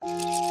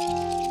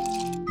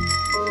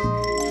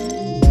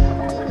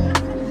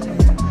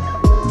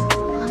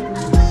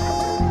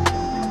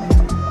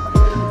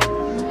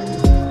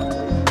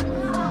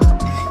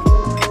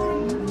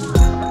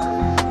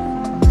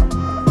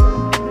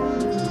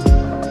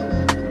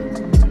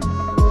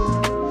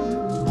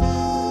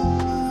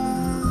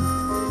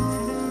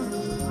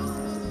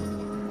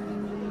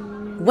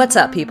What's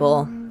up,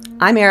 people?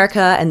 I'm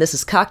Erica, and this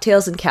is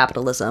Cocktails and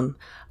Capitalism,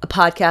 a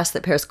podcast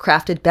that pairs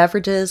crafted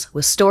beverages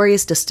with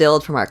stories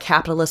distilled from our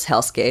capitalist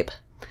hellscape.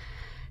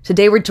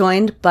 Today we're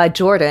joined by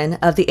Jordan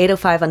of the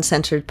 805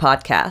 Uncensored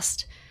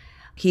podcast.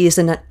 He's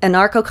an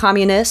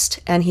anarcho-communist,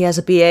 and he has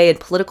a BA in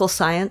political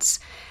science,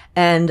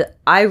 and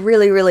I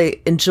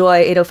really enjoy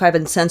 805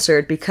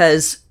 Uncensored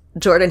because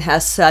Jordan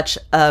has such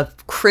a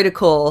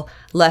critical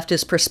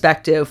leftist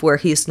perspective where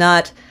he's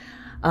not...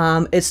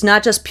 it's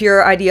not just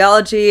pure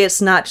ideology.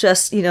 It's not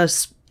just,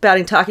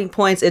 spouting talking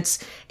points.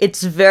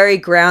 It's very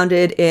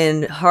grounded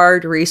in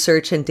hard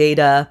research and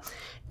data.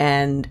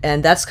 And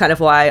that's kind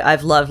of why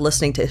I've loved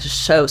listening to his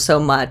show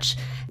so much.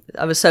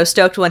 I was so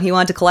stoked when he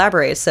wanted to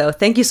collaborate. So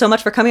thank you so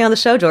much for coming on the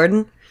show,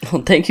 Jordan.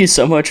 Well, thank you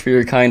so much for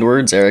your kind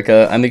words,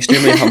 Erica. I'm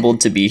extremely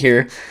humbled to be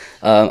here.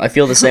 I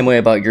feel the same way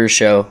about your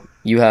show.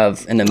 You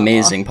have an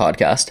amazing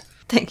podcast.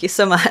 Thank you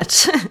so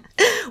much.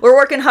 We're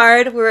working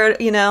hard.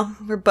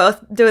 We're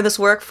both doing this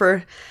work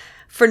for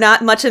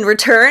not much in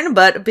return,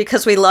 but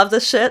because we love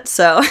this shit.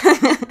 So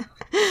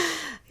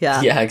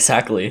yeah. Yeah,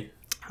 exactly.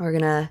 We're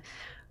gonna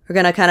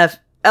kind of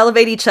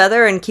elevate each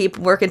other and keep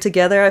working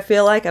together. I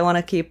feel like I want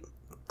to keep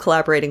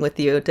collaborating with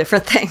you,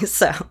 different things.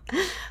 So,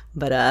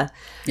 but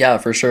yeah,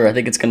 for sure. I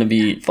think it's gonna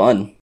be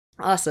fun.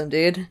 Awesome,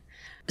 dude.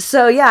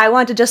 So yeah, I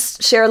wanted to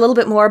just share a little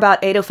bit more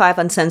about 805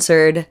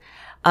 Uncensored.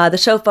 The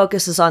show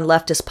focuses on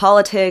leftist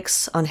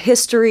politics, on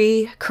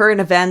history, current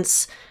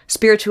events,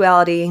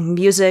 spirituality,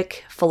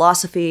 music,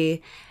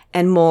 philosophy,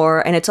 and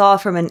more, and it's all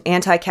from an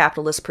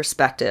anti-capitalist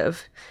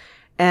perspective.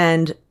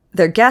 And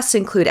their guests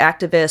include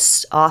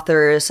activists,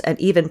 authors, and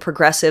even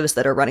progressives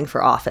that are running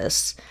for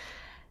office.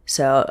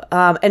 So,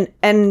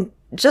 and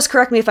just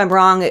correct me if I'm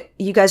wrong,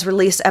 you guys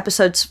release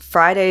episodes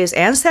Fridays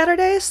and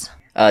Saturdays?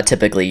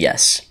 Typically,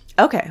 yes.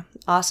 Okay,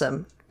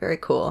 awesome. Very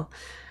cool.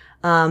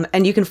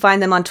 And you can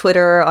find them on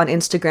Twitter, on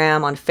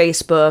Instagram, on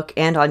Facebook,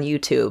 and on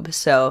YouTube.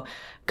 So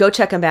go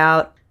check them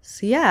out.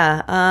 So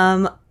yeah,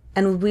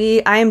 and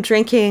I am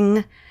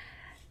drinking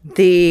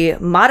the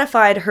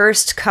modified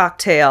Hearst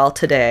cocktail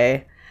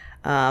today.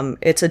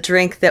 It's a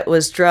drink that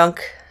was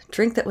drunk.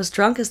 Drink that was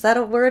drunk? Is that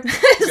a word?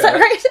 Is that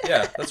right?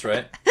 Yeah, that's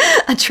right.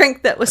 A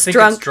drink that was I think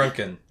drunk. It's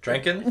drunken.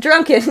 Drinking?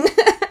 Drunken.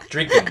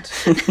 Drinking.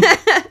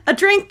 A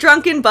drink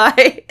drunken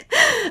by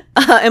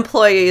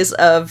employees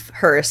of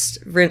Hearst.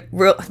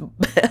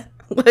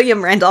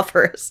 William Randolph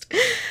Hearst.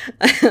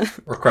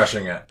 We're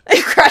crushing it.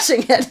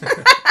 Crushing it.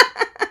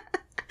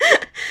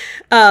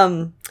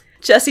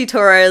 Jesse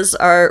Torres,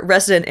 our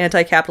resident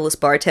anti-capitalist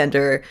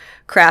bartender,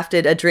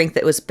 crafted a drink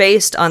that was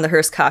based on the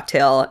Hearst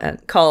cocktail and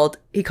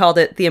he called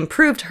it the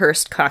improved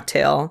Hearst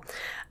cocktail.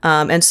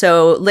 And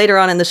so later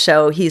on in the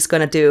show, he's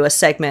going to do a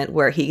segment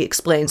where he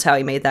explains how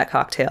he made that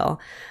cocktail.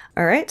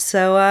 All right,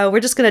 so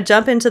we're just going to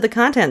jump into the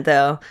content,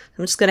 though.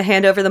 I'm just going to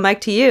hand over the mic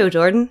to you,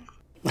 Jordan.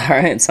 All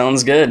right,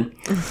 sounds good.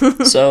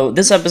 So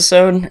this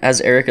episode,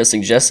 as Erica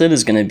suggested,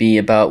 is going to be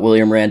about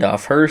William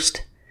Randolph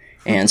Hearst,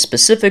 and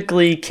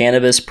specifically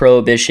cannabis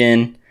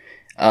prohibition.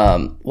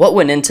 What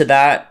went into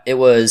that? It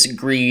was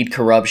greed,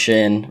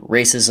 corruption,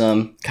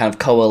 racism kind of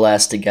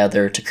coalesced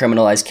together to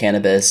criminalize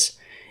cannabis,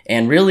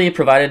 and really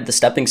provided the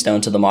stepping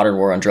stone to the modern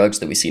war on drugs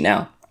that we see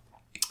now.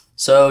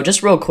 So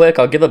just real quick,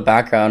 I'll give a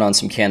background on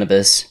some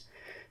cannabis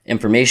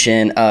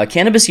information.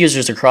 Cannabis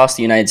users across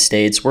the United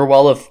States, we're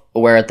well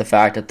aware at the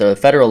fact at the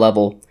federal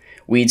level,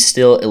 weed's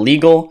still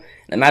illegal.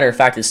 As a matter of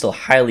fact, it's still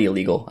highly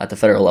illegal at the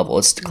federal level.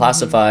 It's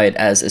classified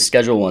as a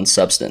Schedule I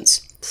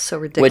substance. So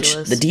ridiculous.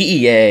 Which the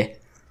DEA,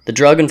 the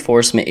Drug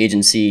Enforcement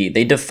Agency,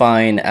 they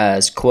define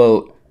as,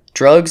 quote,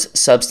 drugs,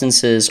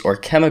 substances, or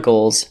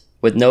chemicals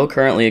with no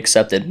currently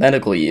accepted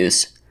medical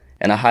use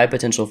and a high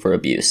potential for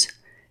abuse,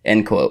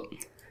 end quote.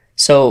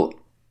 So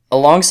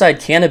alongside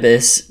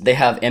cannabis, they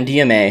have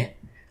MDMA,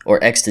 or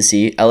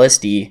ecstasy,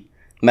 LSD,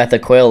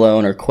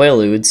 methaqualone, or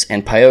quaaludes,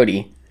 and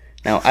peyote.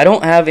 Now, I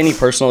don't have any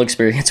personal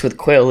experience with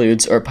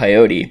quaaludes or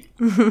peyote,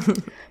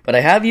 but I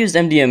have used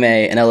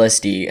MDMA and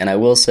LSD, and I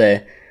will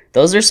say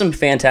those are some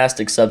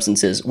fantastic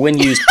substances when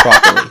used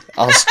properly.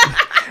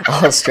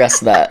 I'll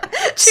stress that.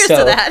 Cheers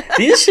to that.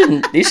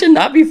 these should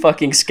not be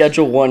fucking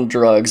Schedule I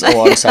drugs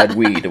alongside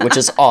weed, which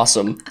is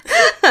awesome.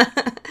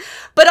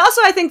 But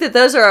also, I think that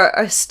those are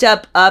a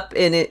step up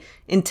in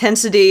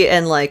intensity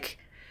and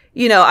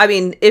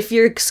if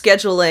you're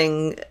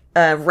scheduling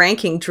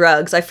ranking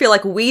drugs, I feel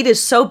like weed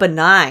is so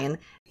benign.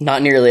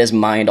 Not nearly as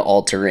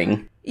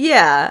mind-altering.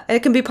 Yeah,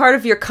 it can be part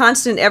of your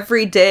constant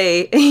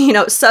everyday,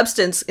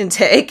 substance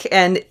intake,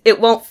 and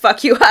it won't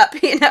fuck you up,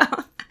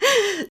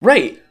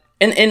 Right.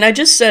 And I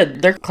just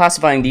said they're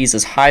classifying these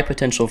as high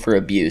potential for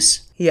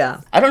abuse.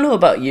 Yeah. I don't know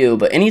about you,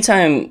 but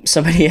anytime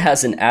somebody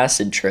has an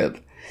acid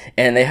trip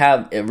and they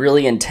have a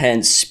really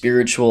intense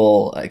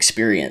spiritual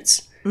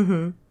experience,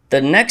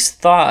 the next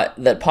thought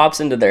that pops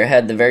into their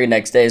head the very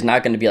next day is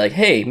not going to be like,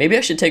 hey, maybe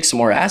I should take some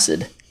more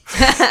acid.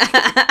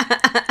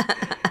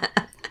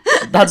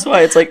 That's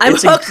why it's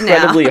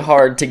incredibly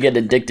hard to get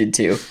addicted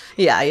to.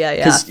 Yeah,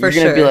 Because you're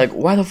going to be like,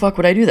 why the fuck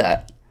would I do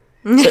that?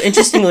 So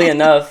interestingly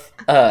enough,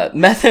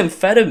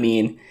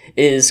 methamphetamine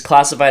is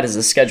classified as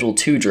a Schedule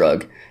II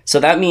drug. So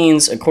that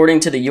means, according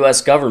to the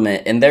U.S.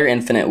 government, in their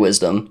infinite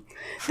wisdom,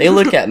 they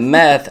look at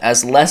meth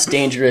as less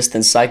dangerous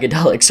than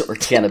psychedelics or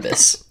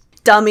cannabis.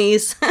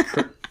 Dummies.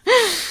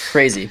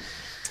 Crazy.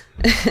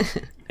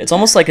 It's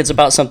almost like it's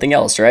about something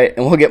else, right?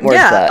 And we'll get more to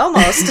that. Yeah,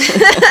 almost.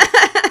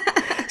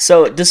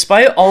 So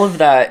despite all of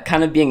that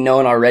kind of being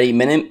known already,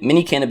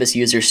 many cannabis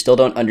users still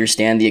don't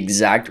understand the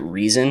exact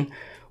reason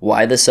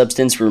why the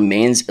substance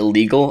remains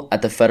illegal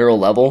at the federal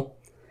level.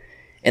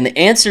 And the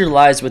answer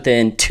lies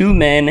within two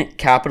men,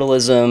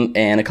 capitalism,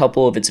 and a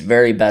couple of its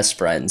very best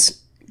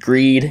friends,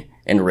 greed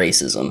and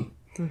racism.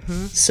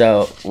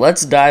 So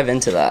let's dive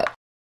into that.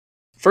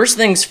 First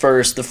things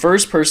first, the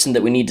first person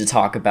that we need to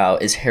talk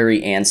about is Harry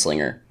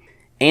Anslinger.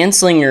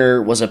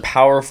 Anslinger was a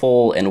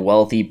powerful and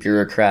wealthy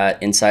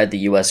bureaucrat inside the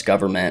U.S.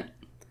 government,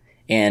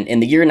 and in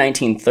the year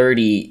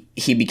 1930,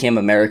 he became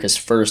America's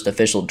first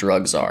official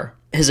drug czar.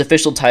 His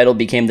official title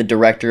became the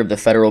director of the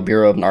Federal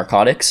Bureau of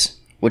Narcotics,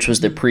 which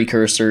was the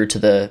precursor to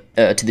the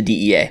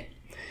DEA.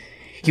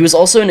 He was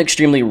also an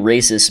extremely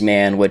racist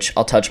man, which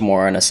I'll touch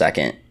more on in a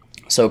second.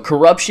 So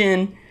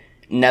corruption,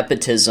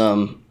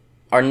 nepotism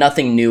are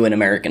nothing new in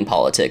American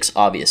politics,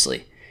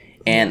 obviously.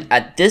 And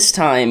at this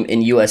time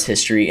in U.S.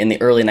 history, in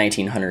the early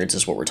 1900s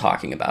is what we're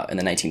talking about, in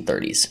the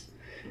 1930s.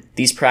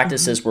 These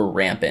practices were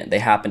rampant. They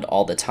happened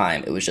all the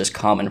time. It was just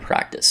common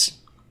practice.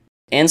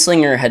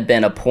 Anslinger had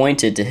been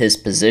appointed to his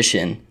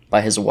position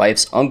by his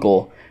wife's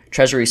uncle,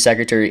 Treasury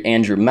Secretary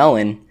Andrew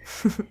Mellon,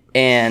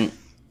 and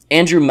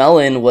Andrew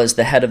Mellon was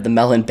the head of the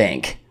Mellon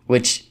Bank,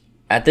 which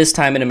at this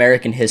time in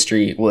American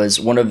history was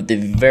one of the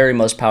very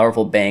most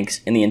powerful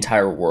banks in the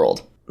entire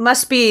world.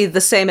 Must be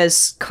the same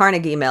as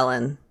Carnegie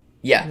Mellon.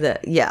 Yeah.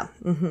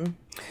 Mm-hmm.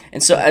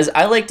 And so, as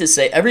I like to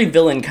say, every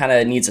villain kind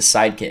of needs a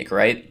sidekick,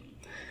 right?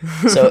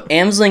 So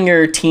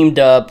Anslinger teamed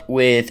up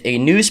with a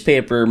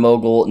newspaper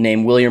mogul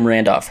named William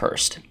Randolph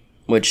Hearst,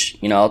 which,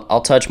 you know,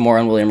 I'll touch more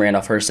on William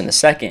Randolph Hearst in a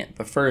second.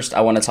 But first,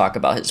 I want to talk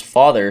about his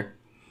father,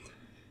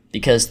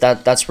 because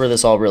that's where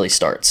this all really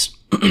starts.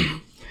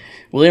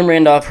 William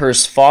Randolph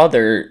Hearst's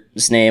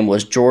father's name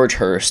was George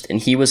Hearst, and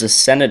he was a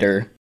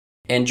senator.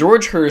 And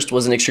George Hearst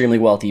was an extremely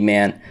wealthy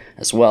man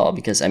as well,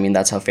 because, I mean,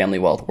 that's how family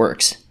wealth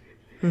works.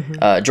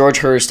 George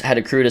Hearst had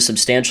accrued a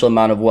substantial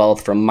amount of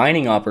wealth from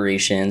mining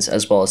operations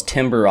as well as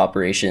timber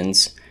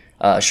operations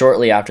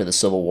shortly after the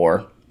Civil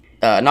War.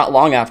 Not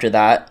long after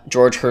that,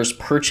 George Hearst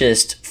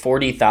purchased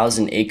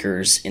 40,000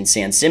 acres in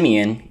San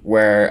Simeon,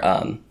 where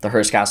the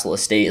Hearst Castle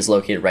estate is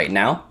located right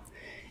now.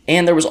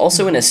 And there was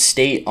also an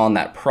estate on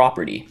that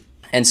property.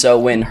 And so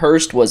when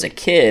Hearst was a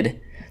kid,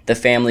 the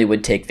family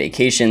would take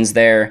vacations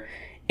there,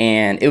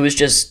 and it was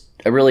just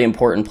a really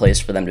important place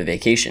for them to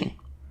vacation.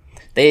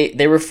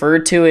 They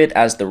referred to it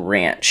as the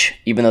ranch,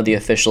 even though the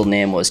official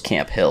name was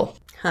Camp Hill.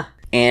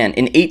 And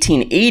in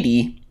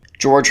 1880,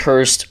 George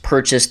Hearst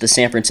purchased the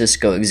San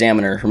Francisco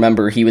Examiner.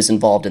 Remember, he was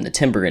involved in the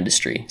timber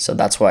industry, so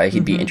that's why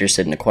he'd be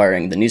interested in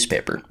acquiring the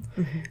newspaper.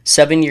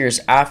 7 years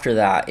after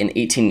that, in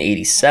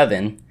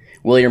 1887,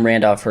 William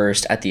Randolph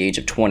Hearst, at the age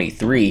of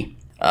 23,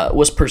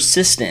 was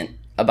persistent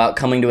about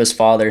coming to his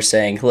father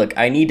saying, look,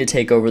 I need to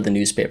take over the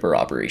newspaper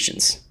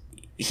operations.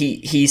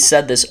 He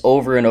said this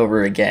over and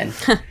over again.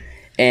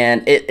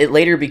 And it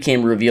later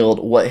became revealed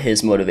what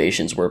his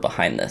motivations were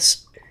behind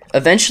this.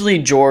 Eventually,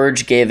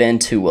 George gave in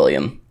to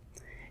William,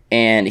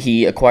 and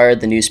he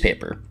acquired the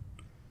newspaper.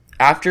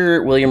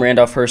 After William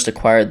Randolph Hearst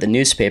acquired the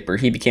newspaper,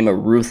 he became a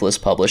ruthless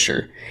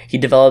publisher. He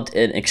developed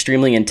an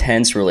extremely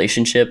intense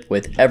relationship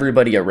with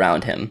everybody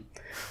around him,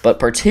 but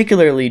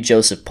particularly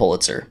Joseph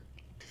Pulitzer.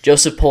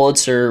 Joseph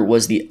Pulitzer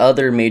was the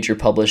other major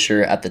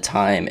publisher at the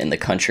time in the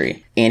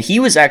country, and he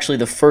was actually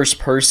the first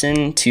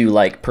person to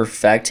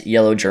perfect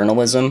yellow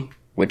journalism,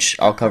 which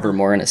I'll cover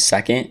more in a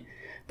second.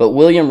 But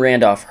William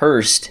Randolph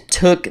Hearst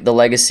took the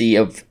legacy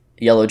of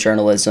yellow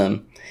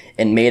journalism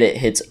and made it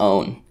his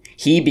own.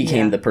 He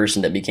became the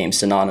person that became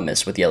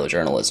synonymous with yellow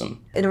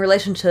journalism. In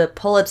relation to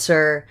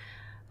Pulitzer,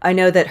 I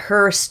know that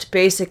Hearst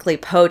basically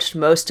poached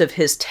most of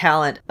his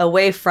talent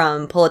away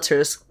from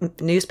Pulitzer's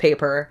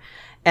newspaper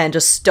and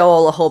just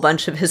stole a whole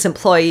bunch of his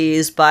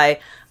employees by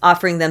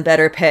offering them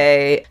better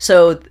pay.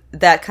 So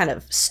that kind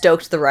of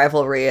stoked the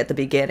rivalry at the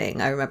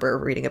beginning, I remember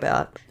reading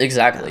about.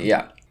 Exactly,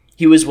 yeah.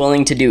 He was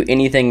willing to do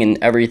anything and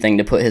everything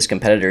to put his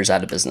competitors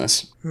out of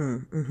business.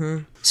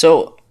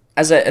 So,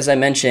 as I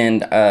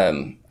mentioned,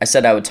 I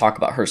said I would talk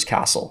about Hearst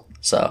Castle.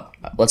 So,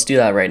 let's do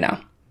that right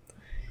now.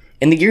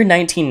 In the year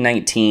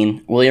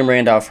 1919, William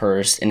Randolph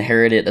Hearst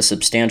inherited a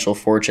substantial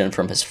fortune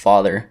from his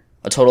father,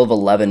 a total of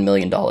 $11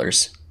 million.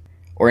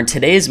 Or in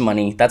today's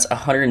money, that's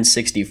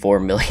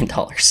 $164 million.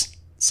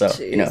 So,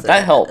 Jesus.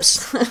 that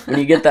helps when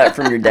you get that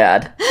from your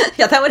dad.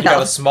 Yeah, that would He got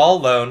help. a small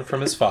loan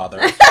from his father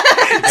to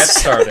get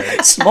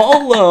started.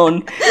 Small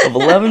loan of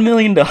 $11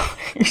 million.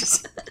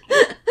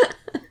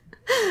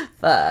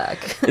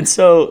 Fuck. And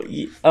so,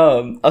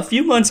 a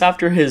few months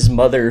after his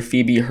mother,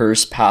 Phoebe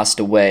Hearst, passed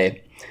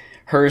away,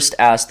 Hearst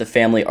asked the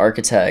family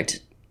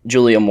architect,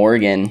 Julia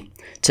Morgan,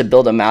 to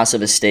build a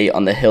massive estate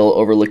on the hill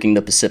overlooking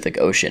the Pacific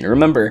Ocean.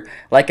 Remember,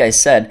 like I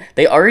said,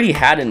 they already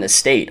had an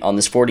estate on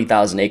this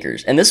 40,000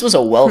 acres. And this was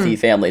a wealthy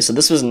family. So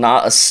this was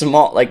not a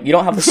small, like, you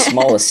don't have a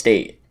small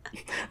estate.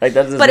 Like,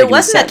 that doesn't But make it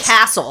wasn't sense. a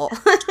castle.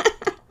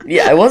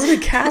 Yeah, it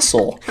wasn't a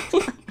castle.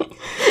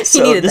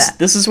 So needed that.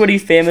 This is what he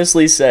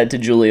famously said to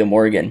Julia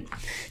Morgan.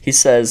 He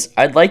says,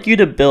 "I'd like you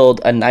to build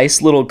a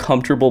nice little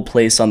comfortable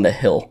place on the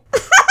hill."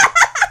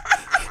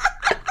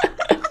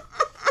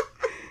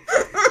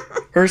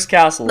 Hearst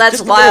Castle. That's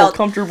just wild. A little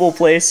comfortable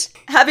place.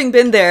 Having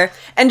been there,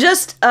 and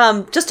just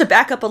to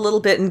back up a little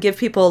bit and give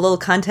people a little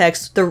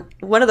context,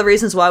 one of the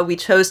reasons why we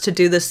chose to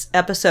do this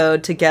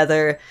episode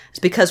together is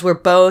because we're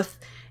both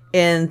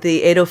in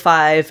the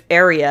 805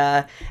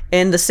 area,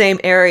 in the same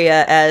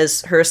area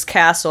as Hearst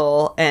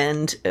Castle,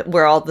 and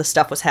where all the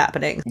stuff was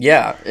happening.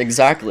 Yeah,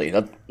 exactly.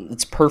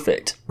 That's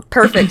perfect.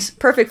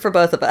 Perfect for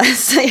both of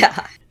us.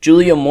 Yeah.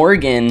 Julia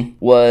Morgan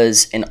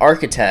was an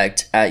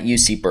architect at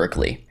UC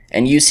Berkeley,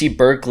 and UC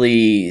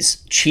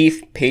Berkeley's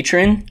chief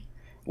patron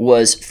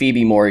was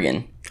Phoebe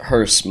Morgan,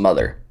 Hearst's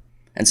mother.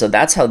 And so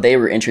that's how they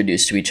were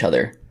introduced to each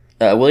other.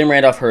 William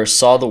Randolph Hearst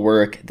saw the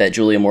work that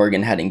Julia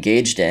Morgan had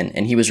engaged in,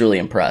 and he was really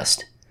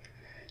impressed.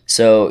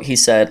 So he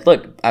said,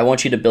 "Look, I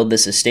want you to build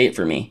this estate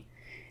for me."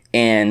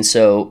 And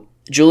so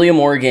Julia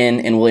Morgan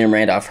and William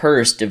Randolph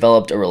Hearst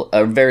developed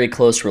a very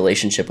close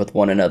relationship with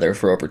one another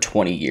for over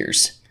 20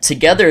 years.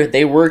 Together,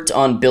 they worked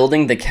on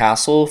building the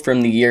castle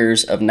from the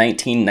years of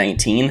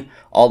 1919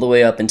 all the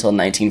way up until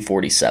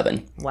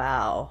 1947.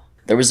 Wow.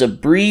 There was a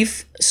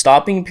brief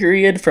stopping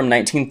period from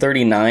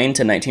 1939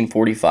 to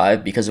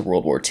 1945 because of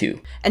World War II.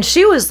 And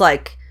she was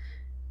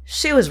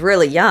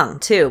really young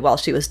too while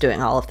she was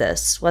doing all of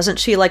this. Wasn't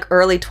she like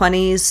early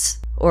 20s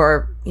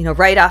or,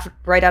 right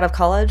out of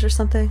college or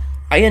something?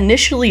 I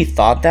initially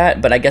thought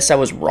that, but I guess I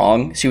was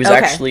wrong. She was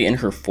actually in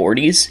her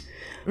 40s,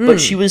 but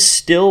she was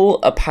still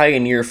a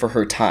pioneer for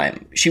her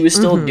time. She was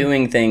still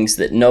doing things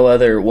that no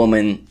other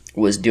woman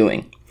was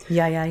doing.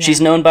 Yeah.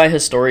 She's known by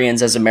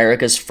historians as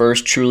America's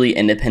first truly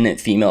independent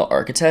female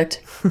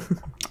architect.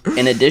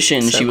 In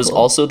addition, she was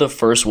also the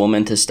first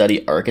woman to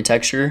study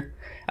architecture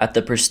at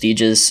the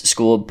prestigious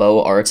School of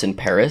Beaux Arts in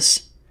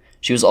Paris.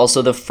 She was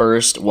also the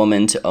first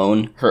woman to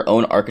own her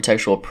own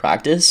architectural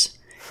practice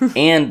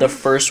and the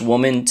first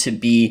woman to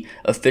be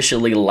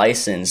officially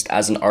licensed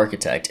as an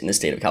architect in the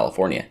state of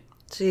California.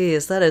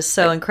 Jeez, that is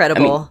so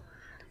incredible.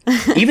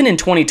 Even in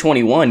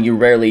 2021, you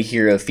rarely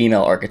hear of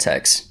female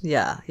architects.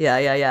 Yeah.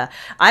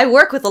 I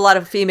work with a lot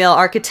of female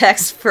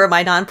architects for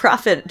my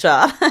nonprofit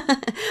job.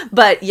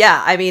 But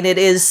yeah, I mean,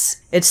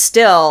 it's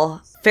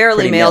still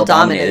fairly Pretty male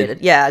dominated.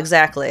 male-dominated. Yeah,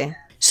 exactly.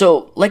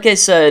 So, like I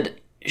said,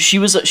 she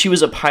was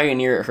a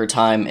pioneer at her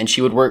time, and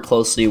she would work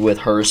closely with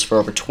Hearst for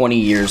over 20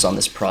 years on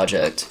this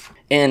project.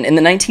 And in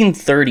the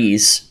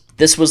 1930s,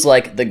 this was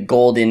like the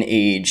golden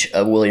age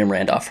of William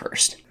Randolph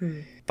Hearst.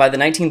 By the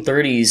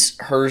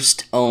 1930s,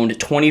 Hearst owned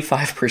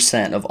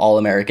 25% of all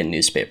American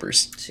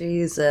newspapers.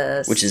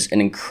 Jesus. Which is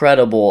an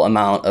incredible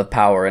amount of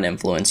power and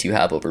influence you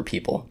have over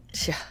people.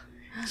 Yeah.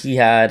 He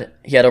had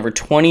over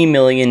 20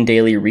 million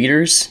daily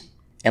readers.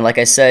 And like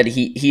I said,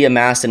 he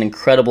amassed an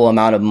incredible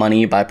amount of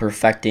money by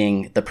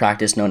perfecting the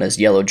practice known as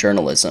yellow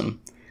journalism,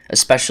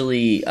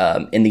 especially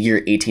in the year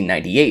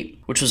 1898,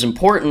 which was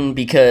important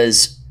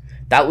because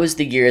that was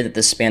the year that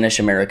the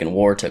Spanish-American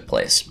War took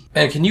place.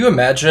 And can you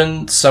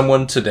imagine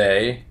someone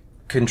today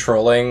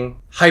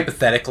controlling,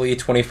 hypothetically,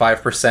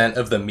 25%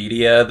 of the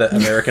media that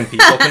American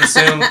people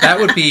consume? That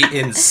would be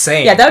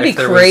insane. Yeah, that would be if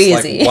there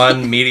crazy. was,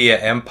 one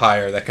media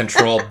empire that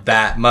controlled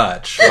that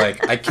much.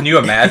 Can you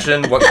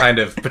imagine what kind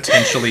of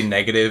potentially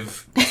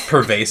negative,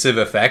 pervasive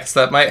effects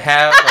that might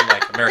have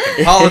on,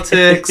 American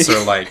politics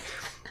or,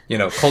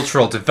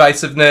 cultural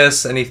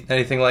divisiveness,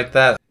 anything like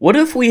that? What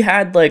if we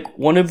had,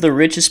 one of the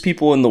richest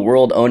people in the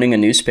world owning a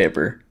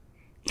newspaper?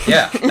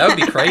 Yeah, that would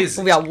be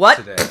crazy. Yeah, what?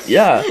 Today.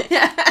 Yeah.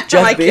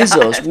 Jeff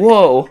Bezos.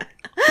 Whoa.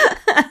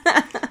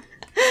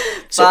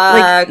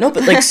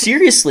 So,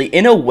 seriously,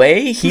 in a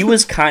way, he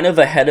was kind of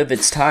ahead of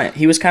its time.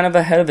 He was kind of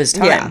ahead of his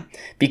time. Yeah.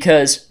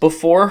 Because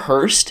before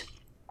Hearst,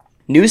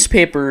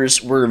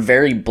 newspapers were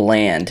very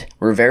bland,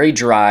 were very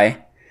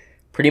dry.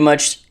 Pretty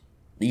much,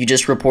 you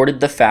just reported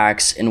the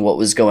facts and what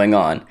was going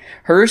on.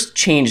 Hearst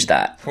changed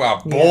that.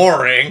 Wow,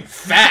 boring.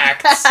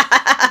 Facts?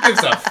 Who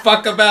gives a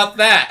fuck about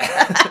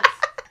that?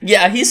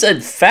 Yeah, he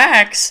said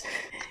facts.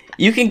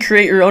 You can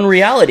create your own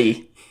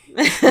reality.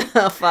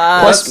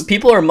 Plus,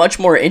 people are much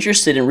more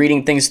interested in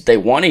reading things that they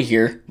want to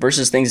hear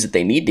versus things that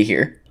they need to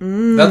hear.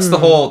 That's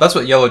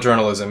what yellow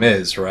journalism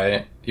is,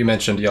 right? You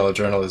mentioned yellow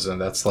journalism.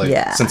 That's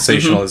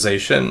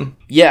sensationalization.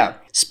 Yeah.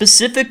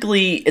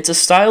 Specifically, it's a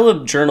style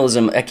of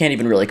journalism. I can't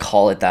even really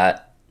call it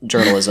that,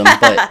 journalism,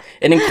 but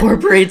it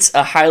incorporates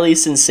a highly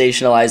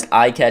sensationalized,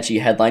 eye-catchy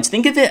headlines.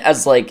 Think of it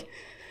as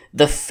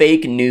the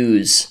fake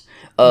news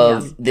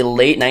of the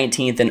late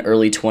 19th and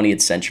early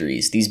 20th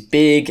centuries. These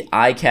big,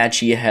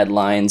 eye-catchy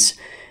headlines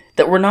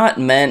that were not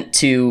meant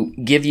to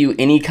give you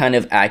any kind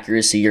of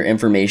accuracy or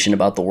information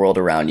about the world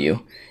around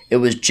you. It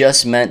was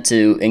just meant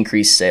to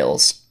increase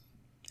sales.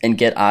 and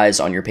get eyes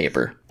on your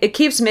paper. It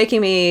keeps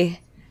making me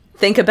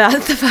think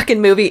about the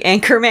fucking movie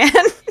Anchorman.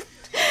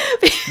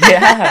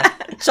 Yeah.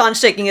 Sean's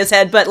shaking his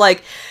head, but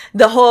like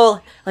the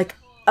whole like,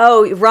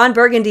 oh, Ron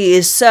Burgundy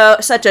is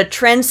such a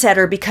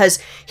trendsetter because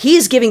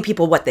he's giving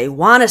people what they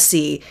want to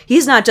see.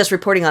 He's not just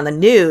reporting on the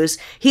news.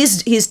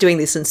 He's doing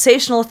these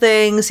sensational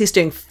things. He's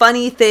doing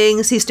funny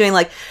things. He's doing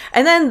like,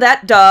 and then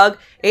that dog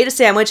ate a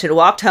sandwich and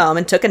walked home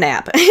and took a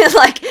nap.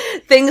 Like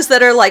things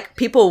that are like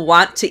people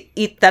want to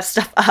eat that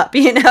stuff up,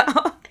 you know?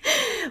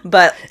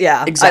 But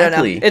yeah, Exactly. I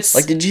don't know. It's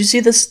like, did you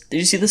see this? Did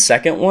you see the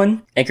second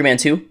one? Anchorman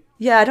 2?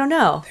 Yeah, I don't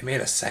know. They made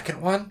a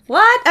second one?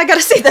 What? I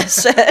gotta see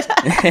this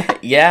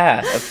shit. Yeah,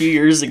 a few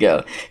years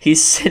ago.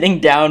 He's sitting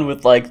down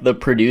with like the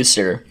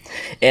producer,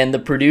 and the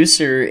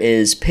producer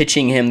is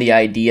pitching him the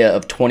idea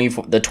of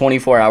the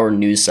 24-hour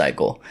news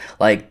cycle.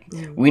 Like,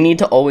 we need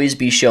to always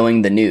be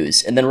showing the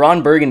news. And then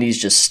Ron Burgundy's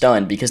just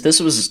stunned because this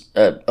was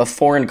a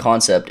foreign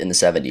concept in the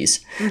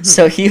 70s. Mm-hmm.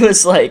 So he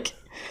was like,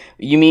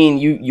 you mean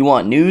you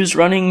want news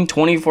running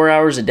 24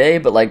 hours a day,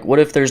 but like, what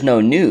if there's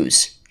no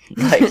news?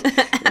 Like,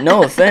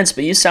 no offense,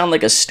 but you sound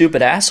like a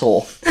stupid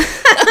asshole.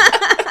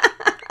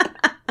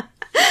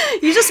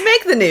 You just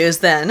make the news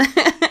then.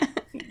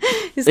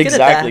 He's good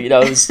Exactly. at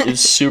that. It was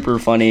super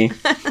funny.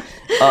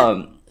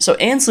 So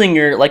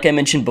Anslinger, like I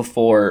mentioned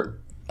before,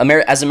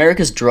 as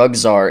America's drug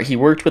czar, he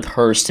worked with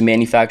Hearst to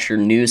manufacture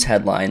news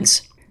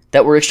headlines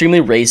that were extremely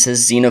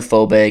racist,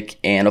 xenophobic,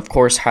 and of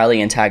course highly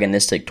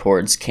antagonistic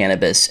towards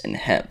cannabis and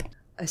hemp.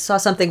 I saw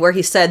something where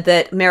he said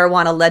that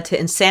marijuana led to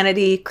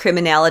insanity,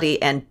 criminality,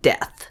 and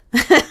death.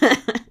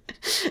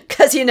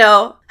 Because, you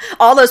know,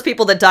 all those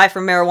people that die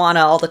from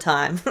marijuana all the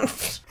time.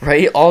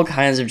 Right? All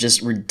kinds of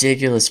just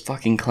ridiculous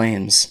fucking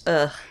claims.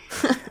 Ugh.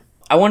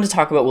 I want to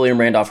talk about William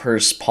Randolph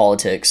Hearst's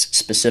politics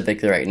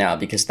specifically right now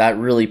because that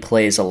really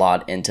plays a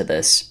lot into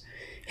this.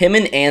 Him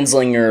and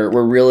Anslinger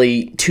were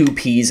really two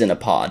peas in a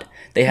pod.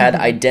 They had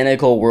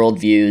identical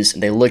worldviews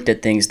and they looked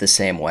at things the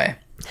same way.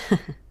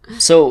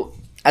 So,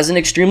 as an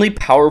extremely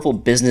powerful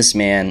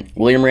businessman,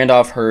 William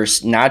Randolph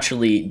Hearst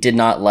naturally did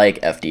not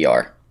like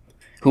FDR,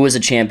 who was a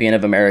champion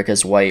of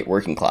America's white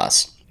working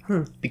class.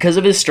 Because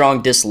of his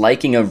strong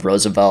disliking of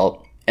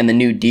Roosevelt and the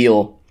New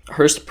Deal,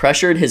 Hearst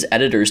pressured his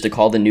editors to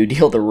call the New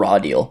Deal the Raw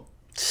Deal.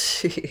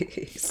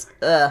 Jeez.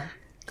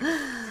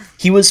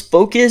 He was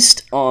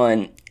focused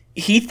on...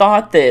 He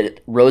thought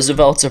that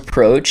Roosevelt's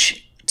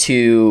approach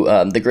to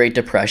the Great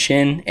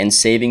Depression and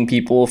saving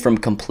people from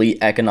complete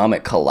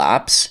economic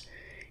collapse,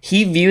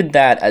 he viewed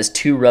that as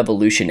too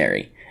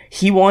revolutionary.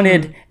 He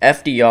wanted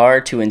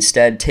FDR to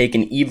instead take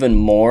an even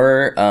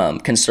more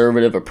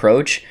conservative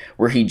approach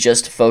where he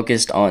just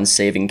focused on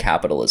saving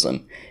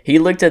capitalism. He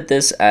looked at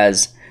this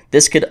as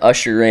this could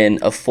usher in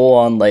a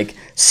full-on like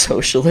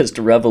socialist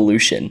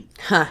revolution,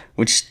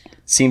 which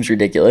seems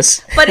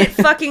ridiculous. But it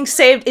fucking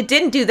it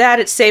didn't do that,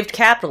 it saved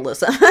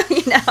capitalism,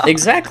 you know?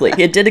 Exactly.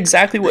 It did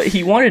exactly what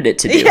he wanted it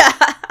to do. Yeah.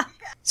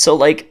 So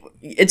like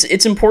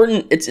it's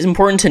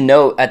important to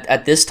note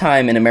at this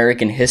time in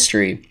American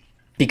history,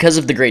 because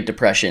of the Great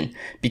Depression,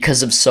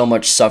 because of so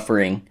much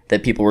suffering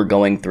that people were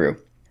going through,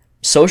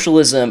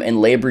 socialism and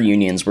labor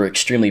unions were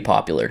extremely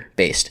popular.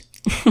 Based.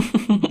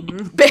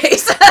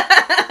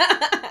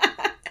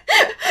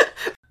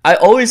 I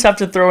always have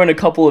to throw in a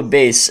couple of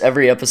base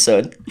every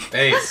episode.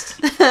 Based.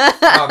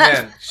 Oh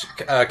man,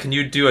 can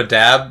you do a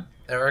dab,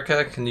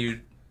 Erica? Can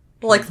you?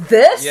 Like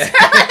this? Yeah.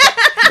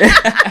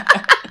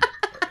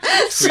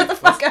 Shut the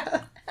fuck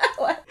up.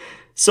 What?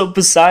 So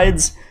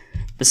besides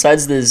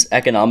these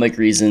economic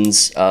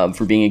reasons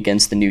for being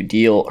against the New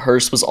Deal,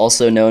 Hearst was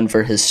also known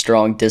for his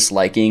strong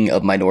disliking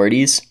of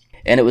minorities.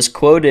 And it was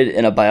quoted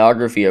in a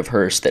biography of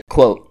Hearst that,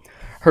 quote,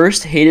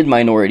 Hearst hated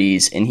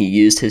minorities and he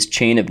used his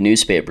chain of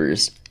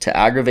newspapers to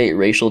aggravate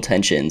racial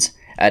tensions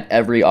at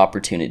every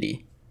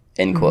opportunity,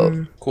 end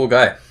quote. Cool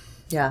guy.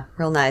 Yeah,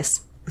 real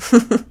nice.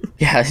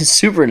 Yeah, he's a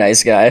super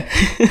nice guy.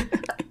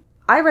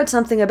 I read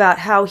something about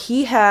how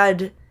he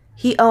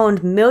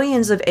owned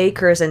millions of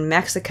acres in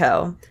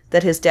Mexico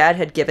that his dad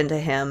had given to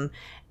him,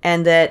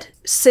 and that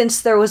since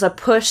there was a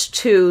push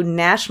to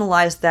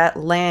nationalize that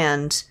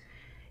land,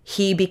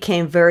 he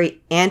became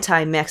very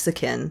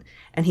anti-Mexican,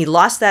 and he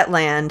lost that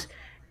land,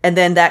 and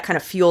then that kind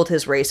of fueled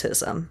his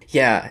racism.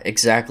 Yeah,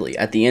 exactly.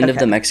 At the end of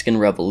the Mexican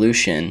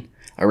Revolution,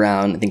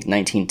 around, I think,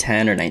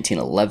 1910 or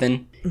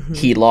 1911,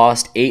 he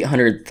lost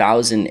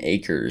 800,000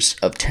 acres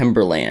of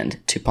timberland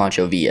to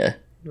Pancho Villa.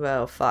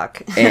 Whoa,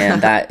 fuck.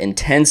 And that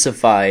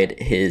intensified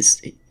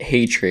his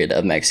hatred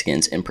of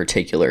Mexicans in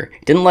particular.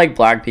 He didn't like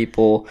black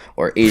people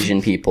or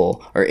Asian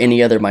people or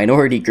any other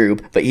minority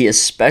group, but he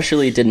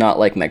especially did not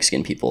like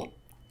Mexican people.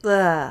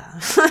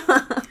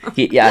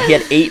 He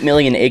had 8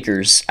 million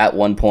acres at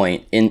one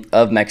point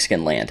of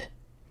Mexican land.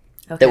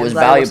 Okay, that was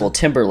valuable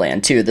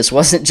timberland, too. This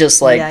wasn't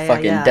just like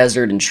fucking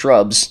desert and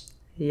shrubs.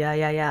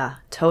 Yeah.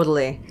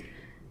 Totally.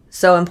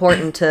 So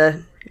important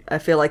to... I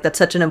feel like that's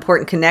such an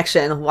important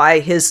connection, why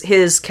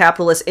his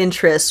capitalist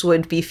interests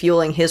would be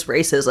fueling his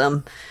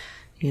racism,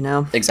 you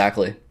know?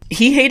 Exactly.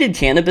 He hated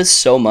cannabis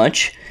so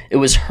much It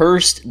was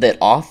Hearst that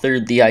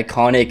authored the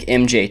iconic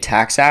MJ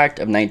Tax Act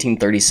of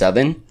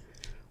 1937,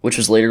 which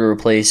was later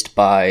replaced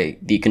by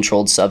the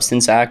Controlled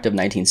Substance Act of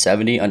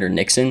 1970 under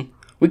Nixon.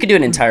 We could do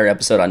an entire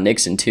episode on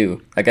Nixon,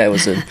 too. That guy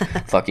was a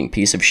fucking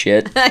piece of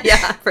shit.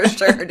 Yeah, for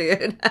sure,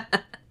 dude.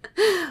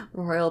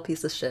 Royal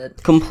piece of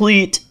shit.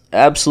 Complete,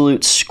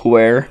 absolute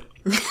square.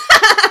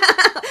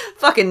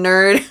 Fucking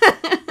nerd.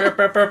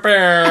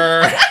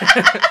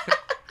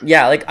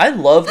 Yeah, like, I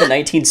love the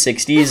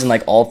 1960s and,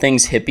 like, all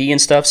things hippie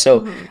and stuff,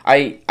 so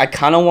I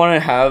kind of want to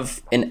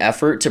have an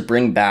effort to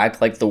bring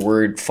back, like, the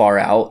word far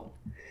out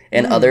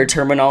and other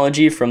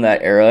terminology from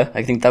that era.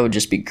 I think that would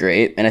just be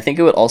great, and I think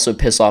it would also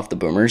piss off the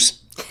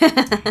boomers.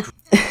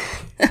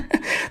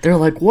 They're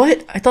like,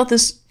 what? I thought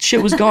this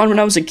shit was gone when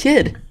I was a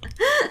kid.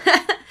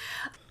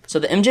 So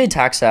the MJ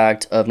Tax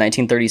Act of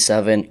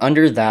 1937,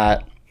 under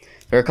that,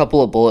 there are a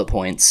couple of bullet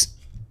points.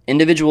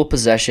 Individual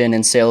possession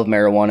and sale of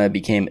marijuana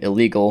became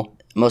illegal.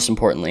 Most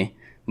importantly,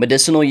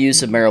 medicinal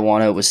use of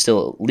marijuana was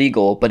still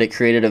legal, but it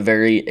created a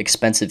very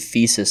expensive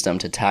fee system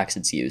to tax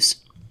its use.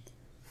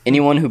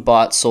 Anyone who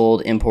bought,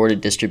 sold,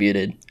 imported,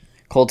 distributed,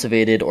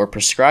 cultivated, or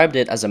prescribed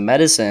it as a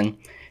medicine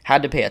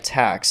had to pay a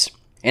tax.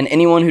 And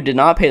anyone who did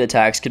not pay the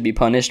tax could be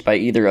punished by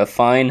either a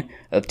fine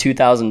of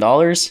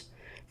 $2,000,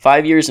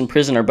 5 years in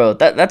prison, or both.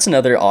 That's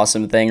another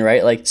awesome thing,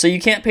 right? Like, so you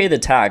can't pay the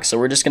tax, so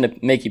we're just going to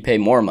make you pay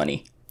more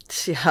money.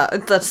 Yeah,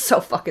 that's so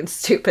fucking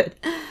stupid.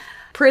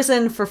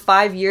 Prison for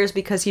 5 years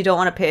because you don't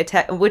want to pay a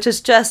tax, which is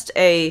just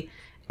a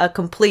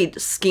complete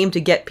scheme to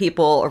get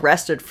people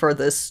arrested for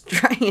this.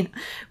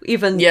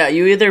 Even yeah,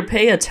 you either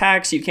pay a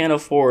tax you can't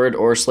afford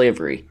or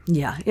slavery.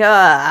 Yeah.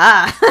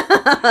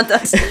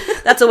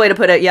 That's a way to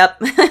put it.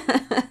 Yep.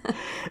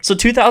 So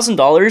 $2,000 in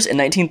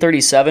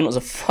 1937 was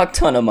a fuck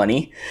ton of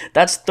money.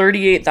 That's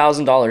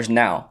 $38,000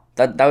 now.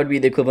 That would be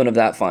the equivalent of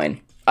that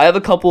fine. I have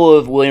a couple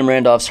of William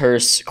Randolph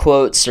Hearst's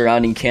quotes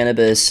surrounding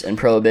cannabis and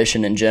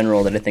prohibition in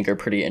general that I think are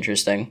pretty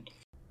interesting.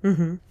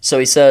 Mm-hmm. So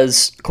he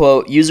says,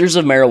 quote, users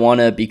of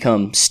marijuana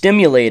become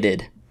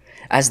stimulated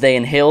as they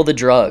inhale the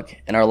drug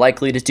and are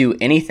likely to do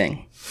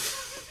anything.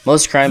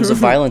 Most crimes of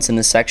violence in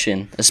this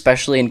section,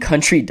 especially in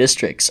country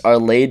districts, are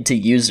laid to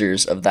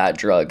users of that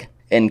drug.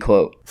 End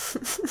quote.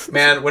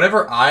 Man,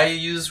 whenever I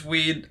use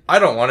weed, I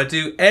don't want to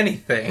do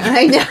anything.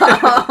 I know.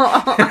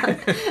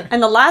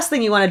 And the last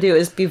thing you want to do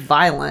is be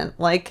violent.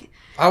 Like,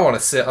 I want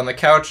to sit on the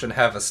couch and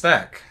have a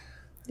snack.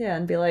 Yeah,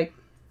 and be like,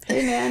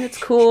 hey man, it's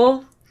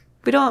cool.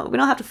 We don't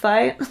have to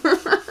fight.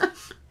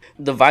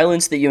 The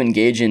violence that you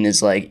engage in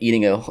is like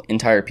eating an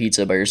entire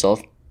pizza by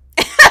yourself.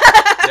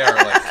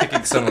 Yeah, or like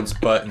kicking someone's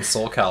butt in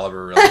Soul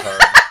Calibur really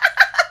hard.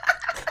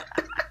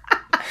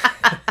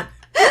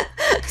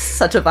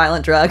 Such a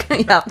violent drug.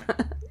 Yep.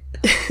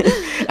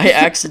 I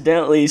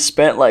accidentally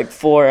spent like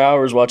 4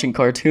 hours watching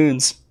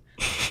cartoons.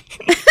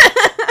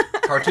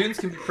 Cartoons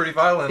can be pretty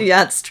violent.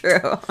 Yeah, it's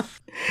true.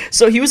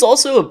 So he was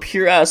also a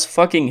pure-ass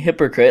fucking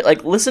hypocrite.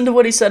 Like, listen to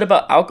what he said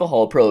about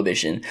alcohol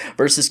prohibition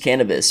versus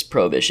cannabis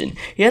prohibition.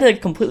 He had a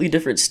completely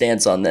different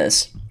stance on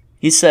this.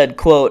 He said,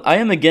 quote, I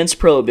am against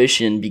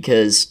prohibition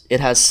because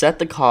it has set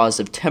the cause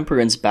of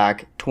temperance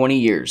back 20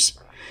 years.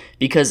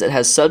 Because it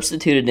has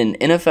substituted an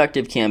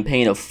ineffective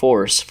campaign of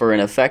force for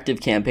an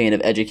effective campaign of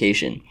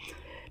education.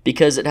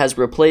 Because it has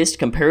replaced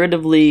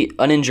comparatively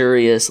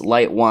uninjurious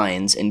light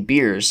wines and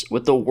beers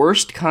with the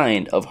worst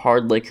kind of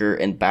hard liquor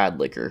and bad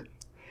liquor.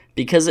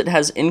 Because it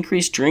has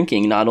increased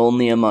drinking not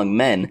only among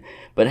men,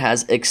 but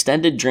has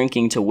extended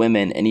drinking to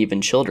women and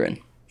even children.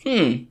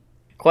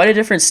 Quite a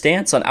different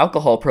stance on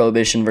alcohol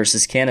prohibition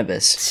versus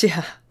cannabis.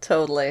 Yeah,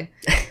 totally.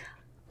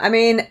 I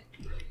mean,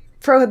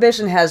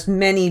 prohibition has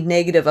many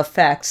negative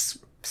effects.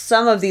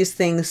 Some of these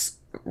things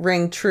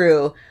ring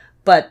true,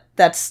 but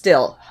that's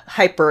still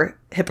hyper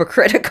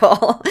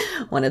hypocritical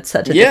when it's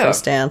such a different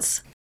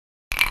stance.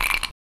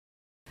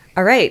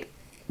 All right.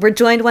 We're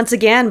joined once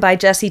again by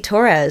Jesse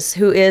Torres,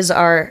 who is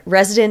our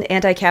resident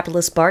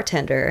anti-capitalist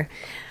bartender.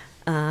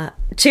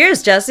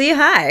 Cheers, Jesse.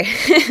 Hi.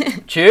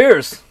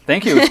 Cheers.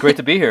 Thank you. It's great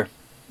to be here.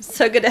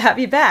 So good to have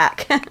you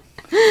back.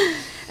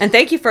 And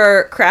thank you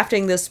for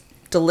crafting this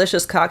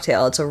delicious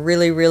cocktail. It's a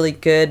really, really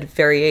good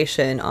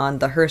variation on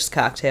the Hearst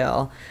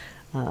cocktail.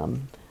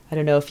 I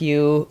don't know if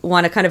you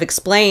want to kind of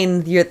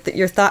explain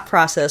your thought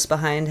process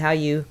behind how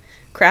you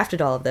crafted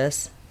all of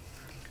this.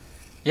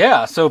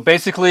 Yeah, so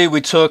basically we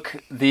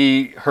took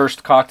the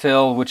Hearst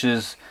cocktail, which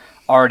is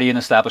already an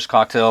established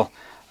cocktail.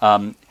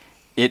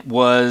 It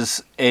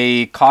was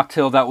a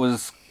cocktail that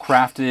was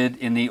crafted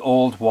in the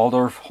old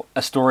Waldorf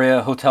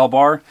Astoria hotel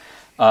bar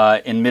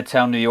in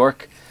Midtown New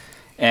York.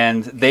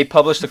 And they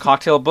published a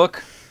cocktail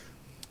book.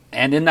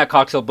 And in that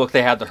cocktail book,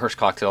 they had the Hearst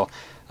cocktail.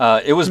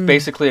 It was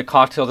basically a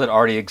cocktail that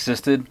already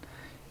existed.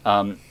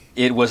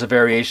 It was a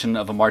variation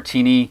of a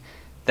martini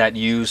that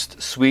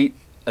used sweet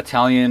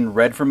Italian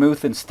red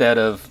vermouth instead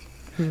of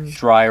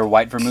dry or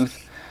white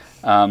vermouth.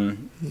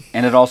 And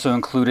it also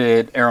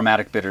included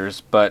aromatic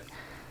bitters. But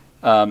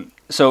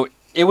so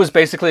it was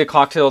basically a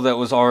cocktail that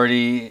was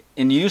already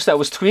in use, that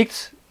was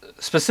tweaked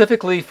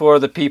specifically for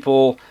the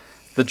people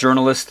the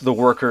journalists, the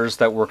workers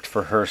that worked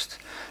for Hearst.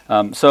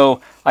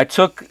 So I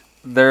took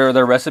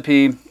their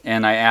recipe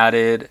and I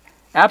added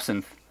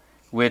absinthe,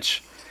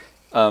 which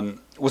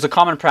was a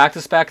common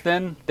practice back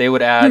then. They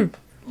would add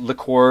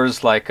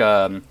liqueurs like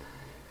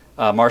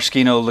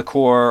maraschino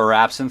liqueur or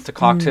absinthe to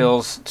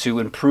cocktails to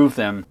improve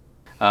them.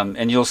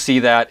 And you'll see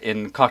that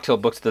in cocktail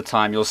books at the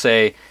time. You'll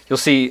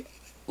see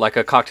like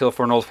a cocktail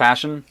for an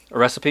old-fashioned, a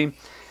recipe,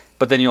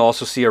 but then you'll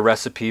also see a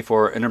recipe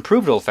for an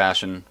improved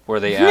old-fashioned where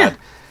they add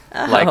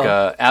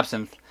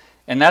absinthe.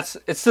 And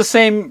it's the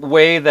same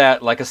way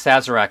that like a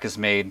Sazerac is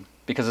made,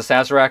 because a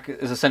Sazerac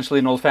is essentially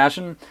an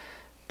old-fashioned,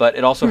 but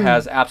it also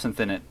has absinthe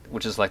in it,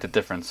 which is like the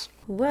difference.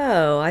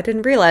 Whoa, I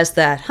didn't realize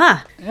that. Huh.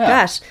 Yeah.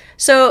 Gosh.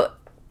 So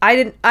I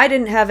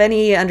didn't have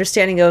any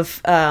understanding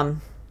of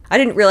I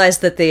didn't realize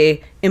that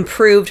the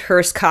improved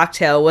Hearst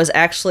cocktail was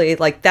actually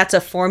like that's a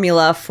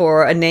formula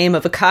for a name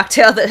of a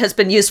cocktail that has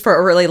been used for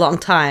a really long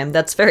time.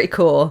 That's very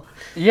cool.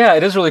 Yeah,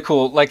 it is really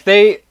cool. Like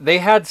they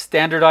had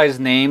standardized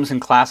names and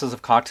classes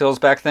of cocktails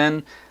back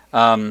then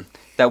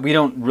that we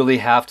don't really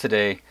have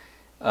today.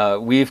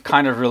 We've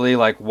kind of really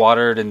like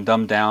watered and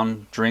dumbed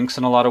down drinks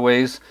in a lot of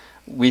ways.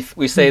 We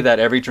say that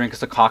every drink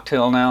is a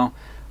cocktail now,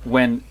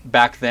 when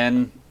back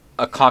then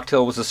a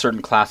cocktail was a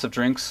certain class of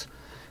drinks.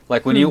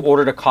 Like when you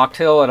ordered a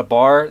cocktail at a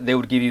bar, they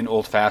would give you an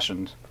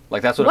old-fashioned.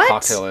 Like that's what a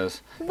cocktail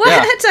is. What?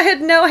 Yeah. I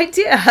had no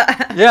idea.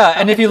 Yeah,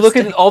 and if you look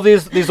at all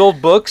these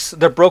old books,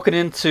 they're broken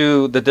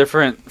into the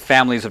different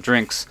families of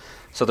drinks.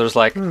 So there's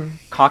like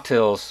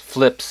cocktails,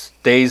 flips,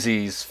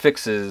 daisies,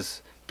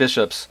 fixes,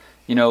 bishops,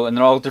 and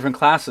they're all different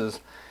classes.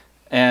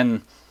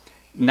 And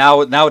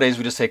nowadays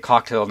we just say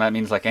cocktail, and that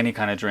means like any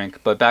kind of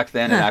drink. But back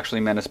then it actually